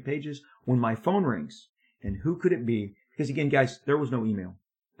first 3 pages when my phone rings. And who could it be? Because, again, guys, there was no email.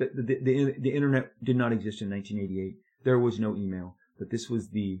 The internet did not exist in 1988. There was no email. But this was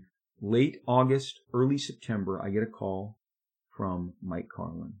the late August, early September. I get a call from Mike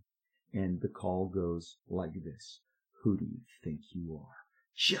Carlin. And the call goes like this. Who do you think you are?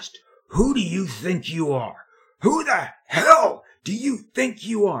 Just who do you think you are? Who the hell do you think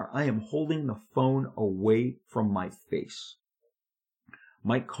you are? I am holding the phone away from my face.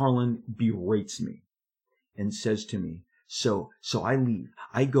 Mike Carlin berates me and says to me, so I leave.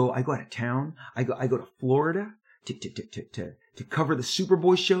 I go out of town. I go to Florida to cover the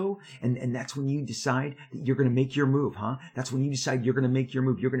Superboy show, and that's when you decide that you're going to make your move, huh? That's when you decide you're going to make your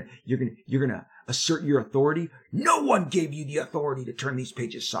move. You're going to assert your authority. No one gave you the authority to turn these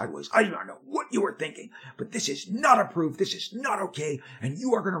pages sideways. I do not know what you were thinking, but this is not approved. This is not okay. And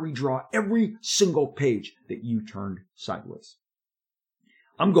you are going to redraw every single page that you turned sideways.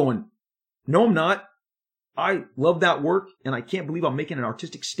 I'm going, no, I'm not. I love that work, and I can't believe I'm making an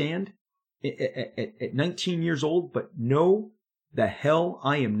artistic stand at 19 years old, but no, the hell,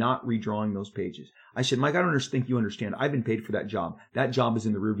 I am not redrawing those pages. I said, Mike, I don't think you understand. I've been paid for that job. That job is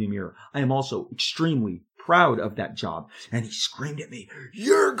in the rearview mirror. I am also extremely proud of that job. And he screamed at me,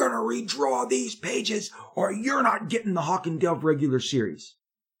 you're going to redraw these pages or you're not getting the Hawk and Dove regular series.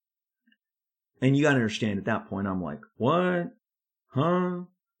 And you got to understand, at that point, I'm like, what? Huh?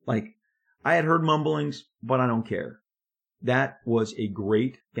 Like, I had heard mumblings, but I don't care. That was a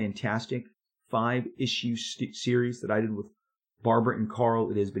great, fantastic 5-issue series that I did with Barbara and Carl.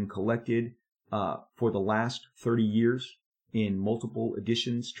 It has been collected for the last 30 years in multiple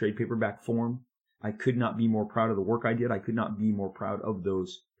editions, trade paperback form. I could not be more proud of the work I did. I could not be more proud of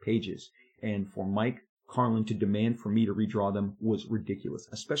those pages. And for Mike Carlin to demand for me to redraw them was ridiculous,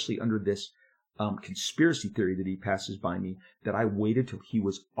 especially under this conspiracy theory that he passes by me, that I waited till he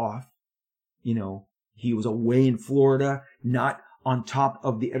was off. You know, he was away in Florida, not on top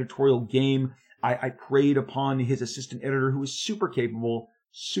of the editorial game. I preyed upon his assistant editor, who was super capable,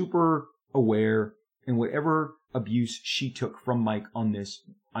 super aware, and whatever abuse she took from Mike on this,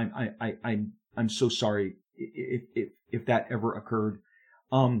 I'm so sorry if that ever occurred.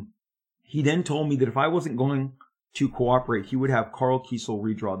 He then told me that if I wasn't going to cooperate, he would have Carl Kiesel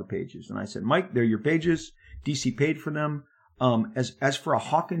redraw the pages. And I said, Mike, they're your pages. DC paid for them. As for a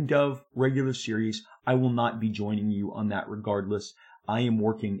Hawk and Dove regular series, I will not be joining you on that regardless. I am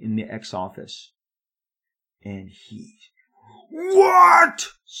working in the X office. And he, what?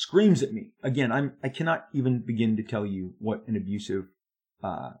 Screams at me. Again, I cannot even begin to tell you what an abusive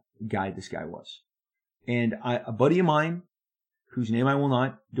guy this guy was. And a buddy of mine, whose name I will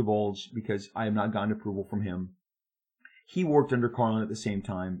not divulge because I have not gotten approval from him, he worked under Carlin at the same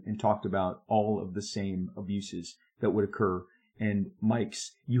time and talked about all of the same abuses that would occur. And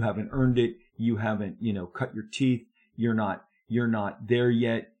Mike's, you haven't earned it. You haven't, cut your teeth. You're not there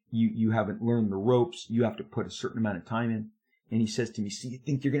yet. You haven't learned the ropes. You have to put a certain amount of time in. And he says to me, so you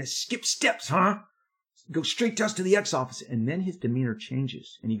think you're going to skip steps, huh? Go straight to us to the X office. And then his demeanor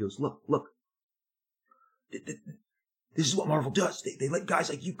changes. And he goes, look. This is what Marvel does. They let guys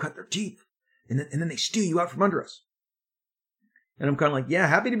like you cut their teeth. And then they steal you out from under us. And I'm kind of like, yeah,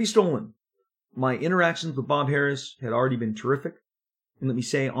 happy to be stolen. My interactions with Bob Harras had already been terrific. And let me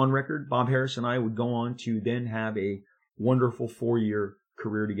say on record, Bob Harras and I would go on to then have a wonderful 4-year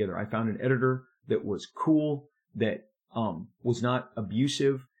career together. I found an editor that was cool, that was not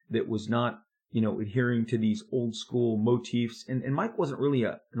abusive, that was not, adhering to these old school motifs. And Mike wasn't really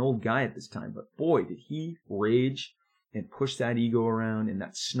an old guy at this time, but boy, did he rage and push that ego around and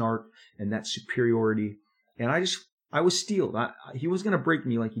that snark and that superiority. And I was steeled. He was going to break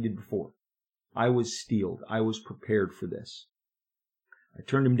me like he did before. I was steeled. I was prepared for this. I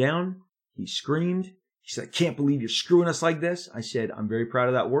turned him down. He screamed. He said, I can't believe you're screwing us like this. I said, I'm very proud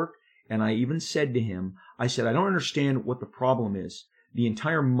of that work. And I even said to him, I don't understand what the problem is. The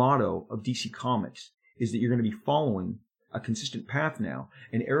entire motto of DC Comics is that you're going to be following a consistent path now.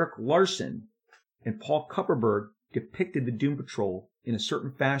 And Eric Larson and Paul Kupperberg depicted the Doom Patrol in a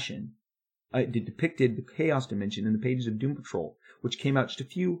certain fashion. Depicted the Chaos Dimension in the pages of Doom Patrol, which came out just a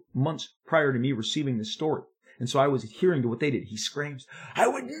few months prior to me receiving this story. And so I was adhering to what they did. He screams, I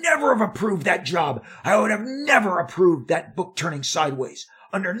would never have approved that job. I would have never approved that book turning sideways.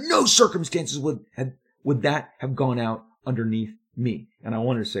 Under no circumstances would that have gone out underneath me. And I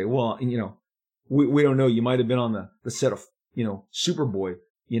wanted to say, well, we don't know. You might have been on the set of, Superboy,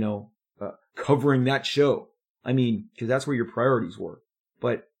 covering that show. I mean, because that's where your priorities were.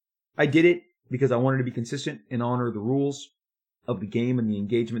 But I did it because I wanted to be consistent and honor the rules of the game and the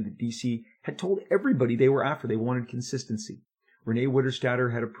engagement that DC had told everybody they were after. They wanted consistency. Renee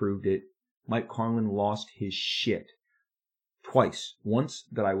Witterstatter had approved it. Mike Carlin lost his shit twice. Once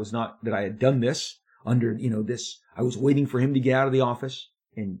that I had done this under, this, I was waiting for him to get out of the office.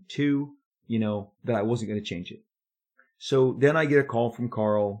 And 2, that I wasn't going to change it. So then I get a call from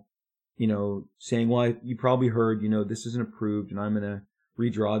Carl, saying, well, you probably heard, this isn't approved and I'm going to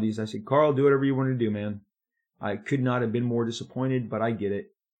redraw these. I said, Carl, do whatever you want to do, man. I could not have been more disappointed, but I get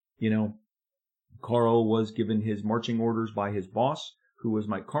it. Carl was given his marching orders by his boss, who was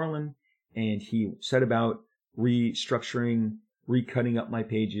Mike Carlin, and he set about restructuring, recutting up my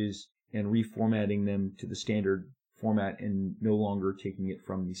pages, and reformatting them to the standard format and no longer taking it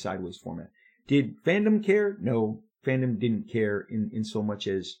from the sideways format. Did fandom care? No, fandom didn't care in so much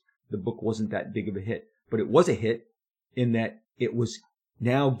as the book wasn't that big of a hit. But it was a hit in that it was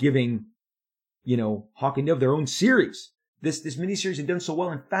now giving, Hawk and Dove their own series. This miniseries had done so well.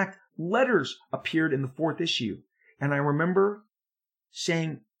 In fact, letters appeared in the 4th issue. And I remember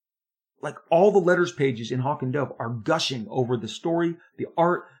saying, like, all the letters pages in Hawk and Dove are gushing over the story, the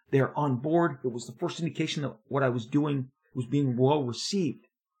art. They're on board. It was the first indication that what I was doing was being well received.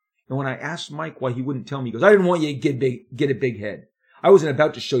 And when I asked Mike why he wouldn't tell me, he goes, I didn't want you to get a big head. I wasn't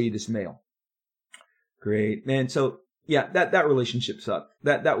about to show you this mail. Great, man. So yeah, that relationship sucked.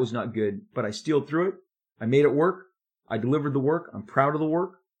 That was not good, but I steeled through it. I made it work. I delivered the work. I'm proud of the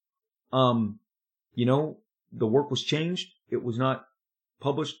work. The work was changed. It was not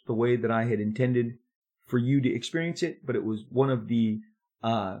published the way that I had intended for you to experience it, but it was one of the,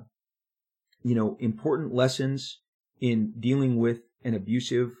 important lessons in dealing with an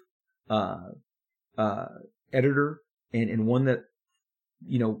abusive, editor, and one that,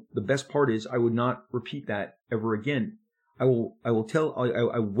 the best part is I would not repeat that ever again. I will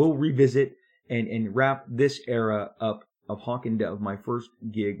revisit and wrap this era up of Hawk and Dove, my first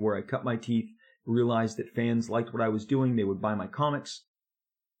gig where I cut my teeth, realized that fans liked what I was doing. They would buy my comics,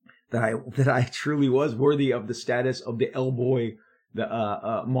 that I truly was worthy of the status of the L-Boy,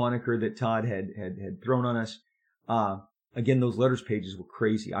 the moniker that Todd had thrown on us. Again, those letters pages were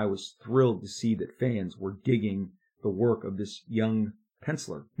crazy. I was thrilled to see that fans were digging the work of this young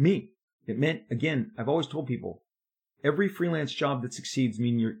penciler. Me. It meant, again, I've always told people, every freelance job that succeeds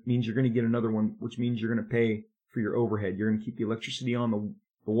means you're going to get another one, which means you're going to pay for your overhead. You're going to keep the electricity on,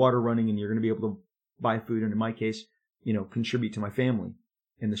 the water running, and you're going to be able to buy food, and in my case, contribute to my family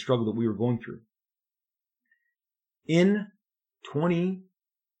and the struggle that we were going through. In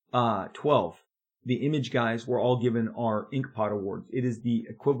 2012, the Image guys were all given our Inkpot Awards. It is the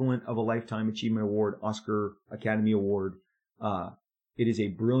equivalent of a Lifetime Achievement Award, Oscar, Academy Award. It is a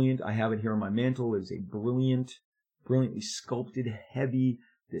brilliant, I have it here on my mantle, it is a brilliantly sculpted, heavy,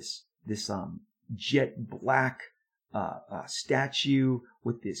 this jet black statue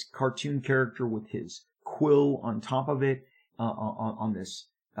with this cartoon character with his quill on top of it, on this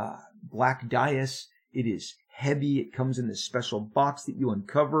black dais. It is heavy. It comes in this special box that you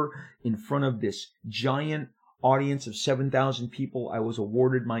uncover in front of this giant audience of 7,000 people. I was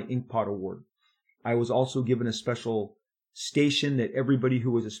awarded my Inkpot Award. I was also given a special station that everybody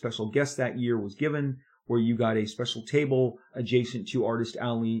who was a special guest that year was given, where you got a special table adjacent to Artist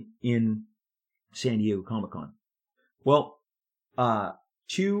Alley in San Diego Comic-Con. Well,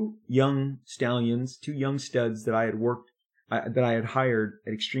 two young studs that I had hired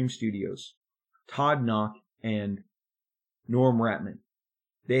at Extreme Studios, Todd Knock and Norm Ratman.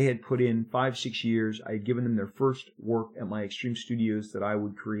 They had put in 5-6 years. I had given them their first work at my Extreme Studios that I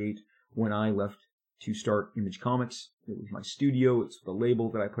would create when I left to start Image Comics. It was my studio. It's the label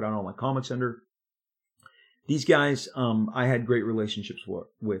that I put out all my comics under. These guys, I had great relationships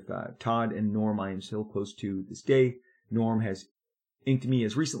with Todd and Norm. I am still close to this day. Norm has inked me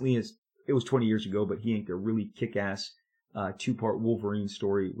as recently as, it was 20 years ago, but he inked a really kick-ass 2-part Wolverine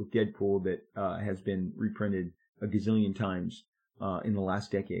story with Deadpool that has been reprinted a gazillion times in the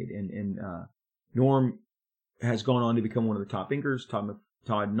last decade. And Norm has gone on to become one of the top inkers.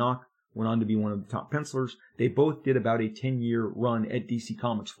 Todd Knock went on to be one of the top pencilers. They both did about a 10-year run at DC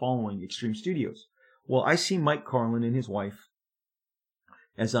Comics following Extreme Studios. Well, I see Mike Carlin and his wife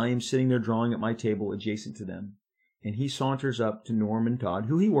as I am sitting there drawing at my table adjacent to them. And he saunters up to Norm and Todd,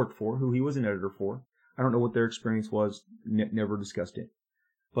 who he worked for, who he was an editor for. I don't know what their experience was, never discussed it.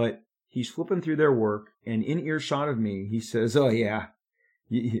 But he's flipping through their work, and in earshot of me, he says, oh yeah,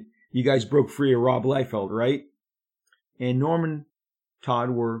 you guys broke free of Rob Liefeld, right? And Norm and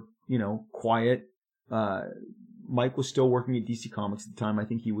Todd were, quiet. Mike was still working at DC Comics at the time. I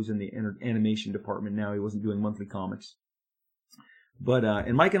think he was in the animation department now. He wasn't doing monthly comics. But,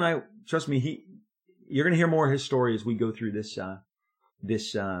 and Mike and I, trust me, you're going to hear more of his story as we go through this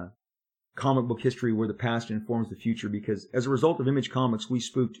comic book history where the past informs the future, because as a result of Image Comics, we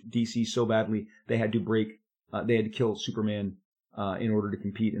spooked DC so badly they had to kill Superman in order to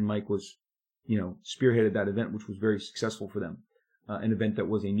compete, and Mike was, spearheaded that event, which was very successful for them. An event that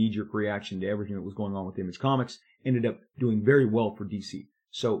was a knee-jerk reaction to everything that was going on with Image Comics, ended up doing very well for DC.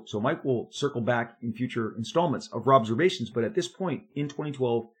 So Mike will circle back in future installments of Robservations, but at this point in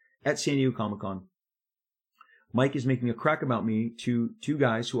 2012 at San Diego Comic-Con, Mike is making a crack about me to two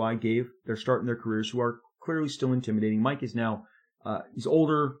guys who I gave their start in their careers, who are clearly still intimidating. Mike is now, he's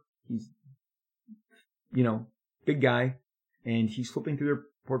older, he's, big guy, and he's flipping through their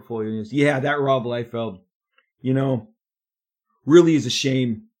portfolio and he goes, yeah, that Rob Liefeld, really is a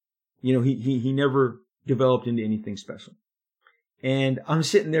shame. He never developed into anything special. And I'm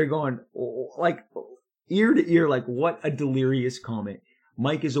sitting there going, like, ear to ear, like, what a delirious comment.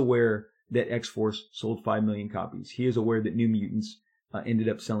 Mike is aware that X-Force sold 5 million copies. He is aware that New Mutants ended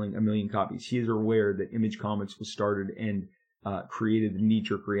up selling 1 million copies. He is aware that Image Comics was started and created the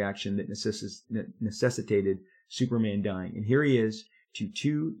knee-jerk reaction that necessitated Superman dying. And here he is, to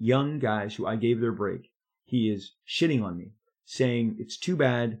 2 young guys who I gave their break. He is shitting on me, saying it's too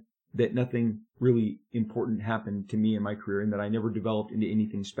bad that nothing really important happened to me in my career and that I never developed into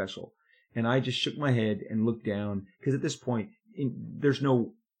anything special. And I just shook my head and looked down, because at this point, there's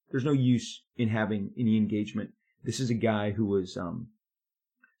no use in having any engagement. This is a guy who was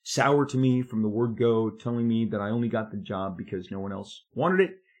sour to me from the word go, telling me that I only got the job because no one else wanted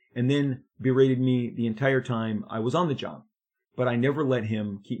it, and then berated me the entire time I was on the job. But I never let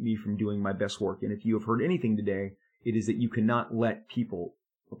him keep me from doing my best work. And if you have heard anything today, it is that you cannot let people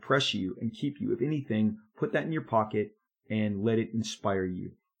oppress you and keep you. If anything, put that in your pocket and let it inspire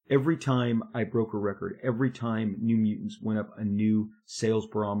you. Every time I broke a record, every time New Mutants went up a new sales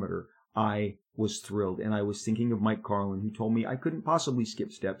barometer, I was thrilled. And I was thinking of Mike Carlin, who told me I couldn't possibly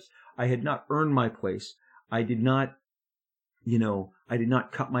skip steps. I had not earned my place. I did not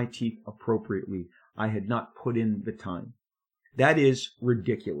cut my teeth appropriately. I had not put in the time. That is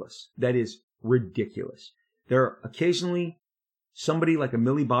ridiculous. That is ridiculous. There are occasionally somebody like a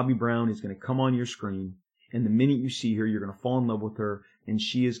Millie Bobby Brown is going to come on your screen, and the minute you see her, you're going to fall in love with her, and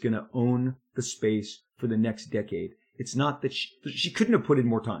she is going to own the space for the next decade. It's not that she couldn't have put in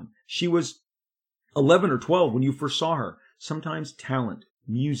more time. She was 11 or 12 when you first saw her. Sometimes talent,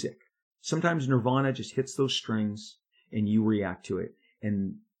 music, sometimes Nirvana just hits those strings, and you react to it.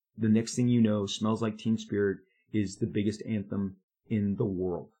 And the next thing you know, Smells Like Teen Spirit is the biggest anthem in the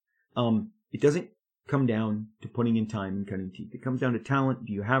world. It doesn't come down to putting in time and cutting teeth. It comes down to talent.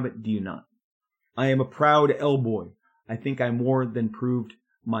 Do you have it? Do you not? I am a proud L-boy. I think I more than proved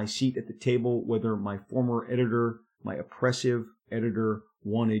my seat at the table, whether my former editor, my oppressive editor,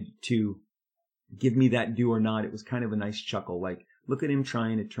 wanted to give me that due or not. It was kind of a nice chuckle. Like, look at him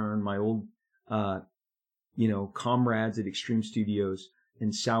trying to turn my old, comrades at Extreme Studios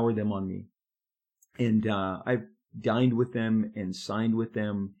and sour them on me. And I've dined with them and signed with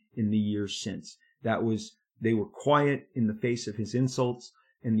them in the years since. They were quiet in the face of his insults,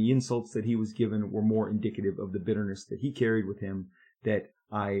 and the insults that he was given were more indicative of the bitterness that he carried with him, that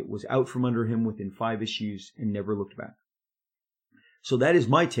I was out from under him within 5 issues and never looked back. So that is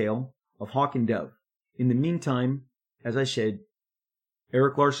my tale of Hawk and Dove. In the meantime, as I said,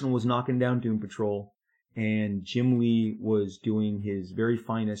 Eric Larson was knocking down Doom Patrol, and Jim Lee was doing his very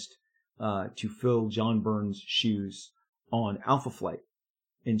finest to fill John Byrne's shoes on Alpha Flight.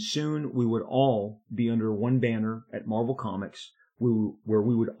 And soon we would all be under one banner at Marvel Comics, where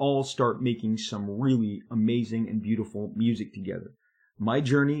we would all start making some really amazing and beautiful music together. My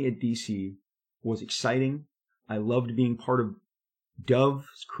journey at DC was exciting. I loved being part of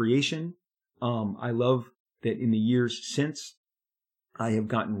Dove's creation. I love that in the years since, I have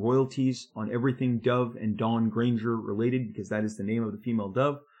gotten royalties on everything Dove and Dawn Granger related, because that is the name of the female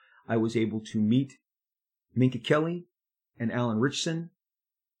Dove. I was able to meet Minka Kelly and Alan Ritchson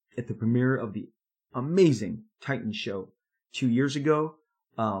at the premiere of the amazing Titan show 2 years ago.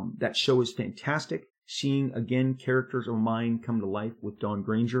 That show is fantastic. Seeing again characters of mine come to life with Dawn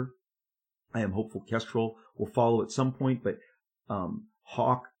Granger. I am hopeful Kestrel will follow at some point, but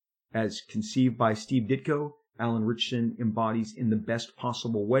Hawk, as conceived by Steve Ditko, Alan Ritchson embodies in the best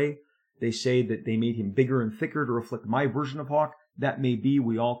possible way. They say that they made him bigger and thicker to reflect my version of Hawk. That may be.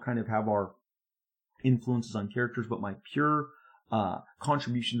 We all kind of have our influences on characters, but my pure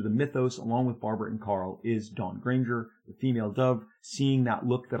contribution to the mythos, along with Barbara and Carl, is Dawn Granger, the female Dove. Seeing that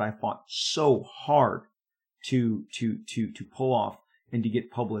look that I fought so hard to pull off and to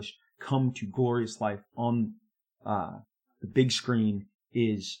get published come to glorious life on the big screen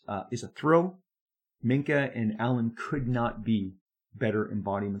is a thrill. Minka and Alan could not be better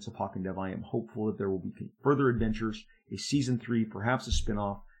embodiments of Hawk and Dove. I am hopeful that there will be further adventures, a season 3, perhaps a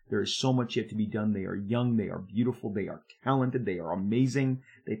spin-off. There is so much yet to be done. They are young, they are beautiful, they are talented, they are amazing.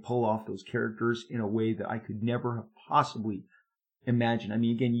 They pull off those characters in a way that I could never have possibly imagined. I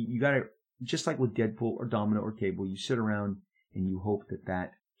mean, again, you gotta, just like with Deadpool or Domino or Cable, you sit around and you hope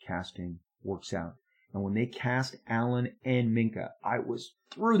that casting works out. And when they cast Alan and Minka, I was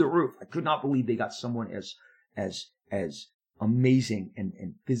through the roof. I could not believe they got someone as amazing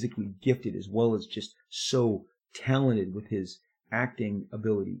and physically gifted, as well as just so talented with his acting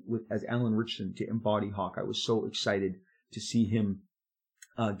ability as Alan Ritchson to embody Hawk. I was so excited to see him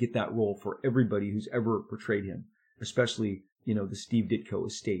get that role for everybody who's ever portrayed him, especially the Steve Ditko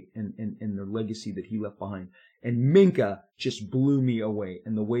estate and the legacy that he left behind. And Minka just blew me away.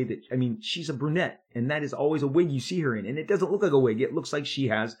 And the way that, she's a brunette, and that is always a wig you see her in. And it doesn't look like a wig. It looks like she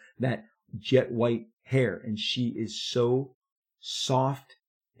has that jet white hair. And she is so soft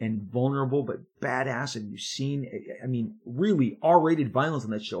and vulnerable, but badass. And you've seen, really R-rated violence on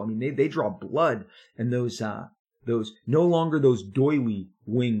that show. They draw blood, and those no longer those doily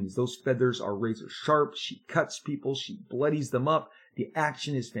wings. Those feathers are razor sharp. She cuts people. She bloodies them up. The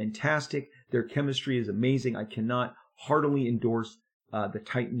action is fantastic. Their chemistry is amazing. I cannot heartily endorse the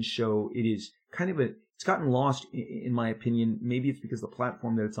Titans show. It is it's gotten lost in my opinion. Maybe it's because of the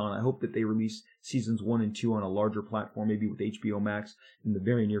platform that it's on. I hope that they release seasons 1 and 2 on a larger platform, maybe with HBO Max in the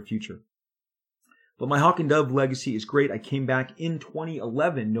very near future. But my Hawk and Dove legacy is great. I came back in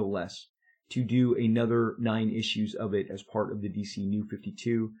 2011, no less, to do another 9 issues of it as part of the DC New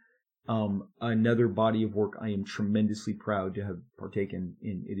 52. Another body of work I am tremendously proud to have partaken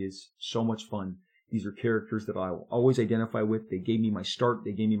in. It is so much fun. These are characters that I will always identify with. They gave me my start.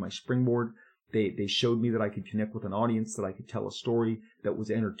 They gave me my springboard. They showed me that I could connect with an audience, that I could tell a story that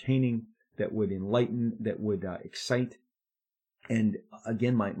was entertaining, that would enlighten, that would excite. And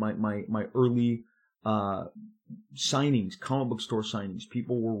again, my early signings, comic book store signings,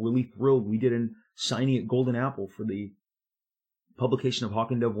 people were really thrilled. We did a signing at Golden Apple for the publication of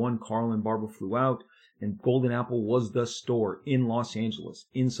Hawk and Dove 1. Carl and Barbara flew out, and Golden Apple was the store in Los Angeles,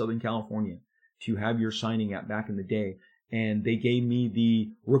 in Southern California, to have your signing at back in the day. And they gave me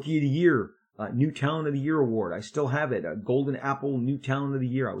the Rookie of the Year, New Talent of the Year award. I still have it, a Golden Apple New Talent of the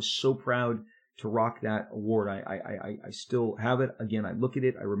Year. I was so proud to rock that award. I still have it. Again, I look at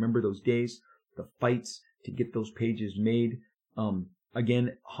it. I remember those days, the fights to get those pages made.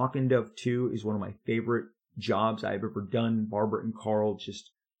 Again, Hawk and Dove 2 is one of my favorite jobs I've ever done. Barbara and Carl,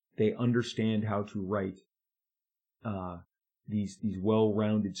 they understand how to write these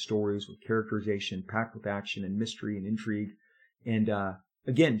well-rounded stories with characterization packed with action and mystery and intrigue. And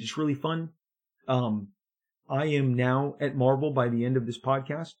again, just really fun. I am now at Marvel by the end of this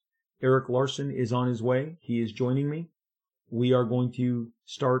podcast. Eric Larson is on his way. He is joining me. We are going to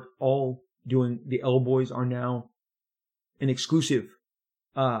start all doing, the L Boys are now an exclusive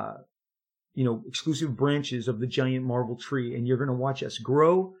exclusive branches of the giant Marvel tree, and you're going to watch us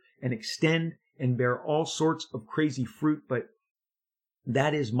grow and extend and bear all sorts of crazy fruit. But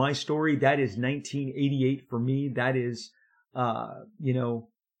that is my story. That is 1988 for me. That is,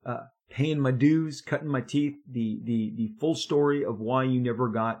 paying my dues, cutting my teeth, the full story of why you never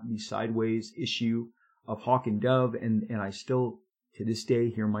got the Sideways issue of Hawk and Dove. And I still, to this day,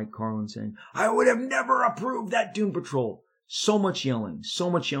 hear Mike Carlin saying, I would have never approved that Doom Patrol. So much yelling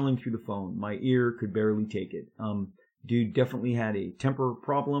through the phone. My ear could barely take it. Dude definitely had a temper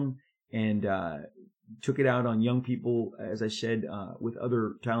problem and took it out on young people, as I said, with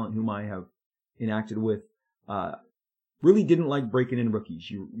other talent whom I have enacted with. Really didn't like breaking in rookies.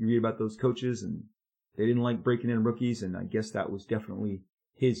 You read about those coaches, and they didn't like breaking in rookies, and I guess that was definitely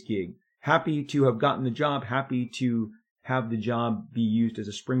his gig. Happy to have gotten the job, happy to have the job be used as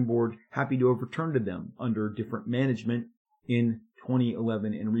a springboard, happy to have returned to them under different management in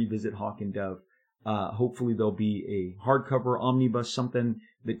 2011 and revisit Hawk and Dove. Hopefully there'll be a hardcover omnibus, something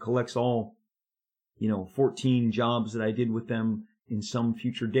that collects all, 14 jobs that I did with them in some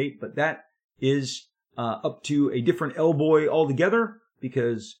future date. But that is up to a different L-Boy altogether,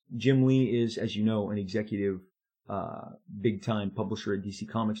 because Jim Lee is, as you know, an executive, big-time publisher at DC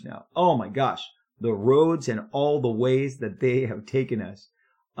Comics now. Oh my gosh, the roads and all the ways that they have taken us.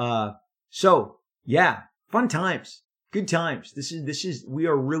 So yeah, fun times. Good times. We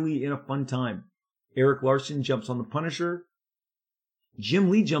are really in a fun time. Eric Larson jumps on the Punisher. Jim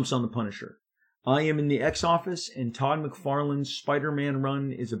Lee jumps on the Punisher. I am in the X Office, and Todd McFarlane's Spider-Man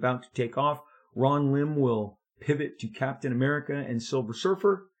run is about to take off. Ron Lim will pivot to Captain America and Silver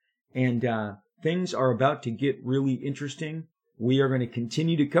Surfer, and things are about to get really interesting. We are going to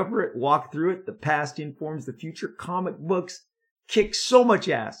continue to cover it, walk through it. The past informs the future. Comic books kick so much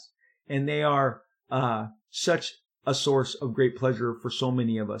ass, and they are such a source of great pleasure for so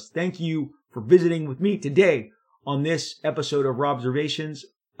many of us. Thank you for visiting with me today on this episode of Robservations.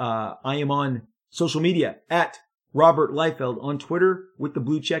 I am on social media at Robert Liefeld, on Twitter with the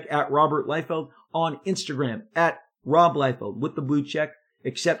blue check at Robert Liefeld, on Instagram at Rob Liefeld with the blue check.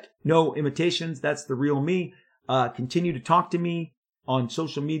 Accept no imitations. That's the real me. Continue to talk to me on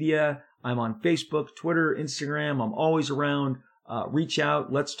social media. I'm on Facebook, Twitter, Instagram. I'm always around. Reach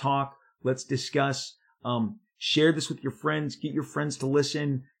out. Let's talk. Let's discuss. Share this with your friends. Get your friends to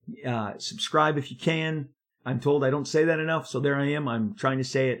listen. Subscribe if you can. I'm told I don't say that enough, so there I am. I'm trying to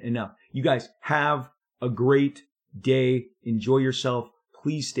say it enough. You guys have a great day. Enjoy yourself.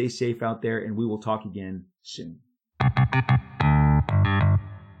 Please stay safe out there, and we will talk again soon.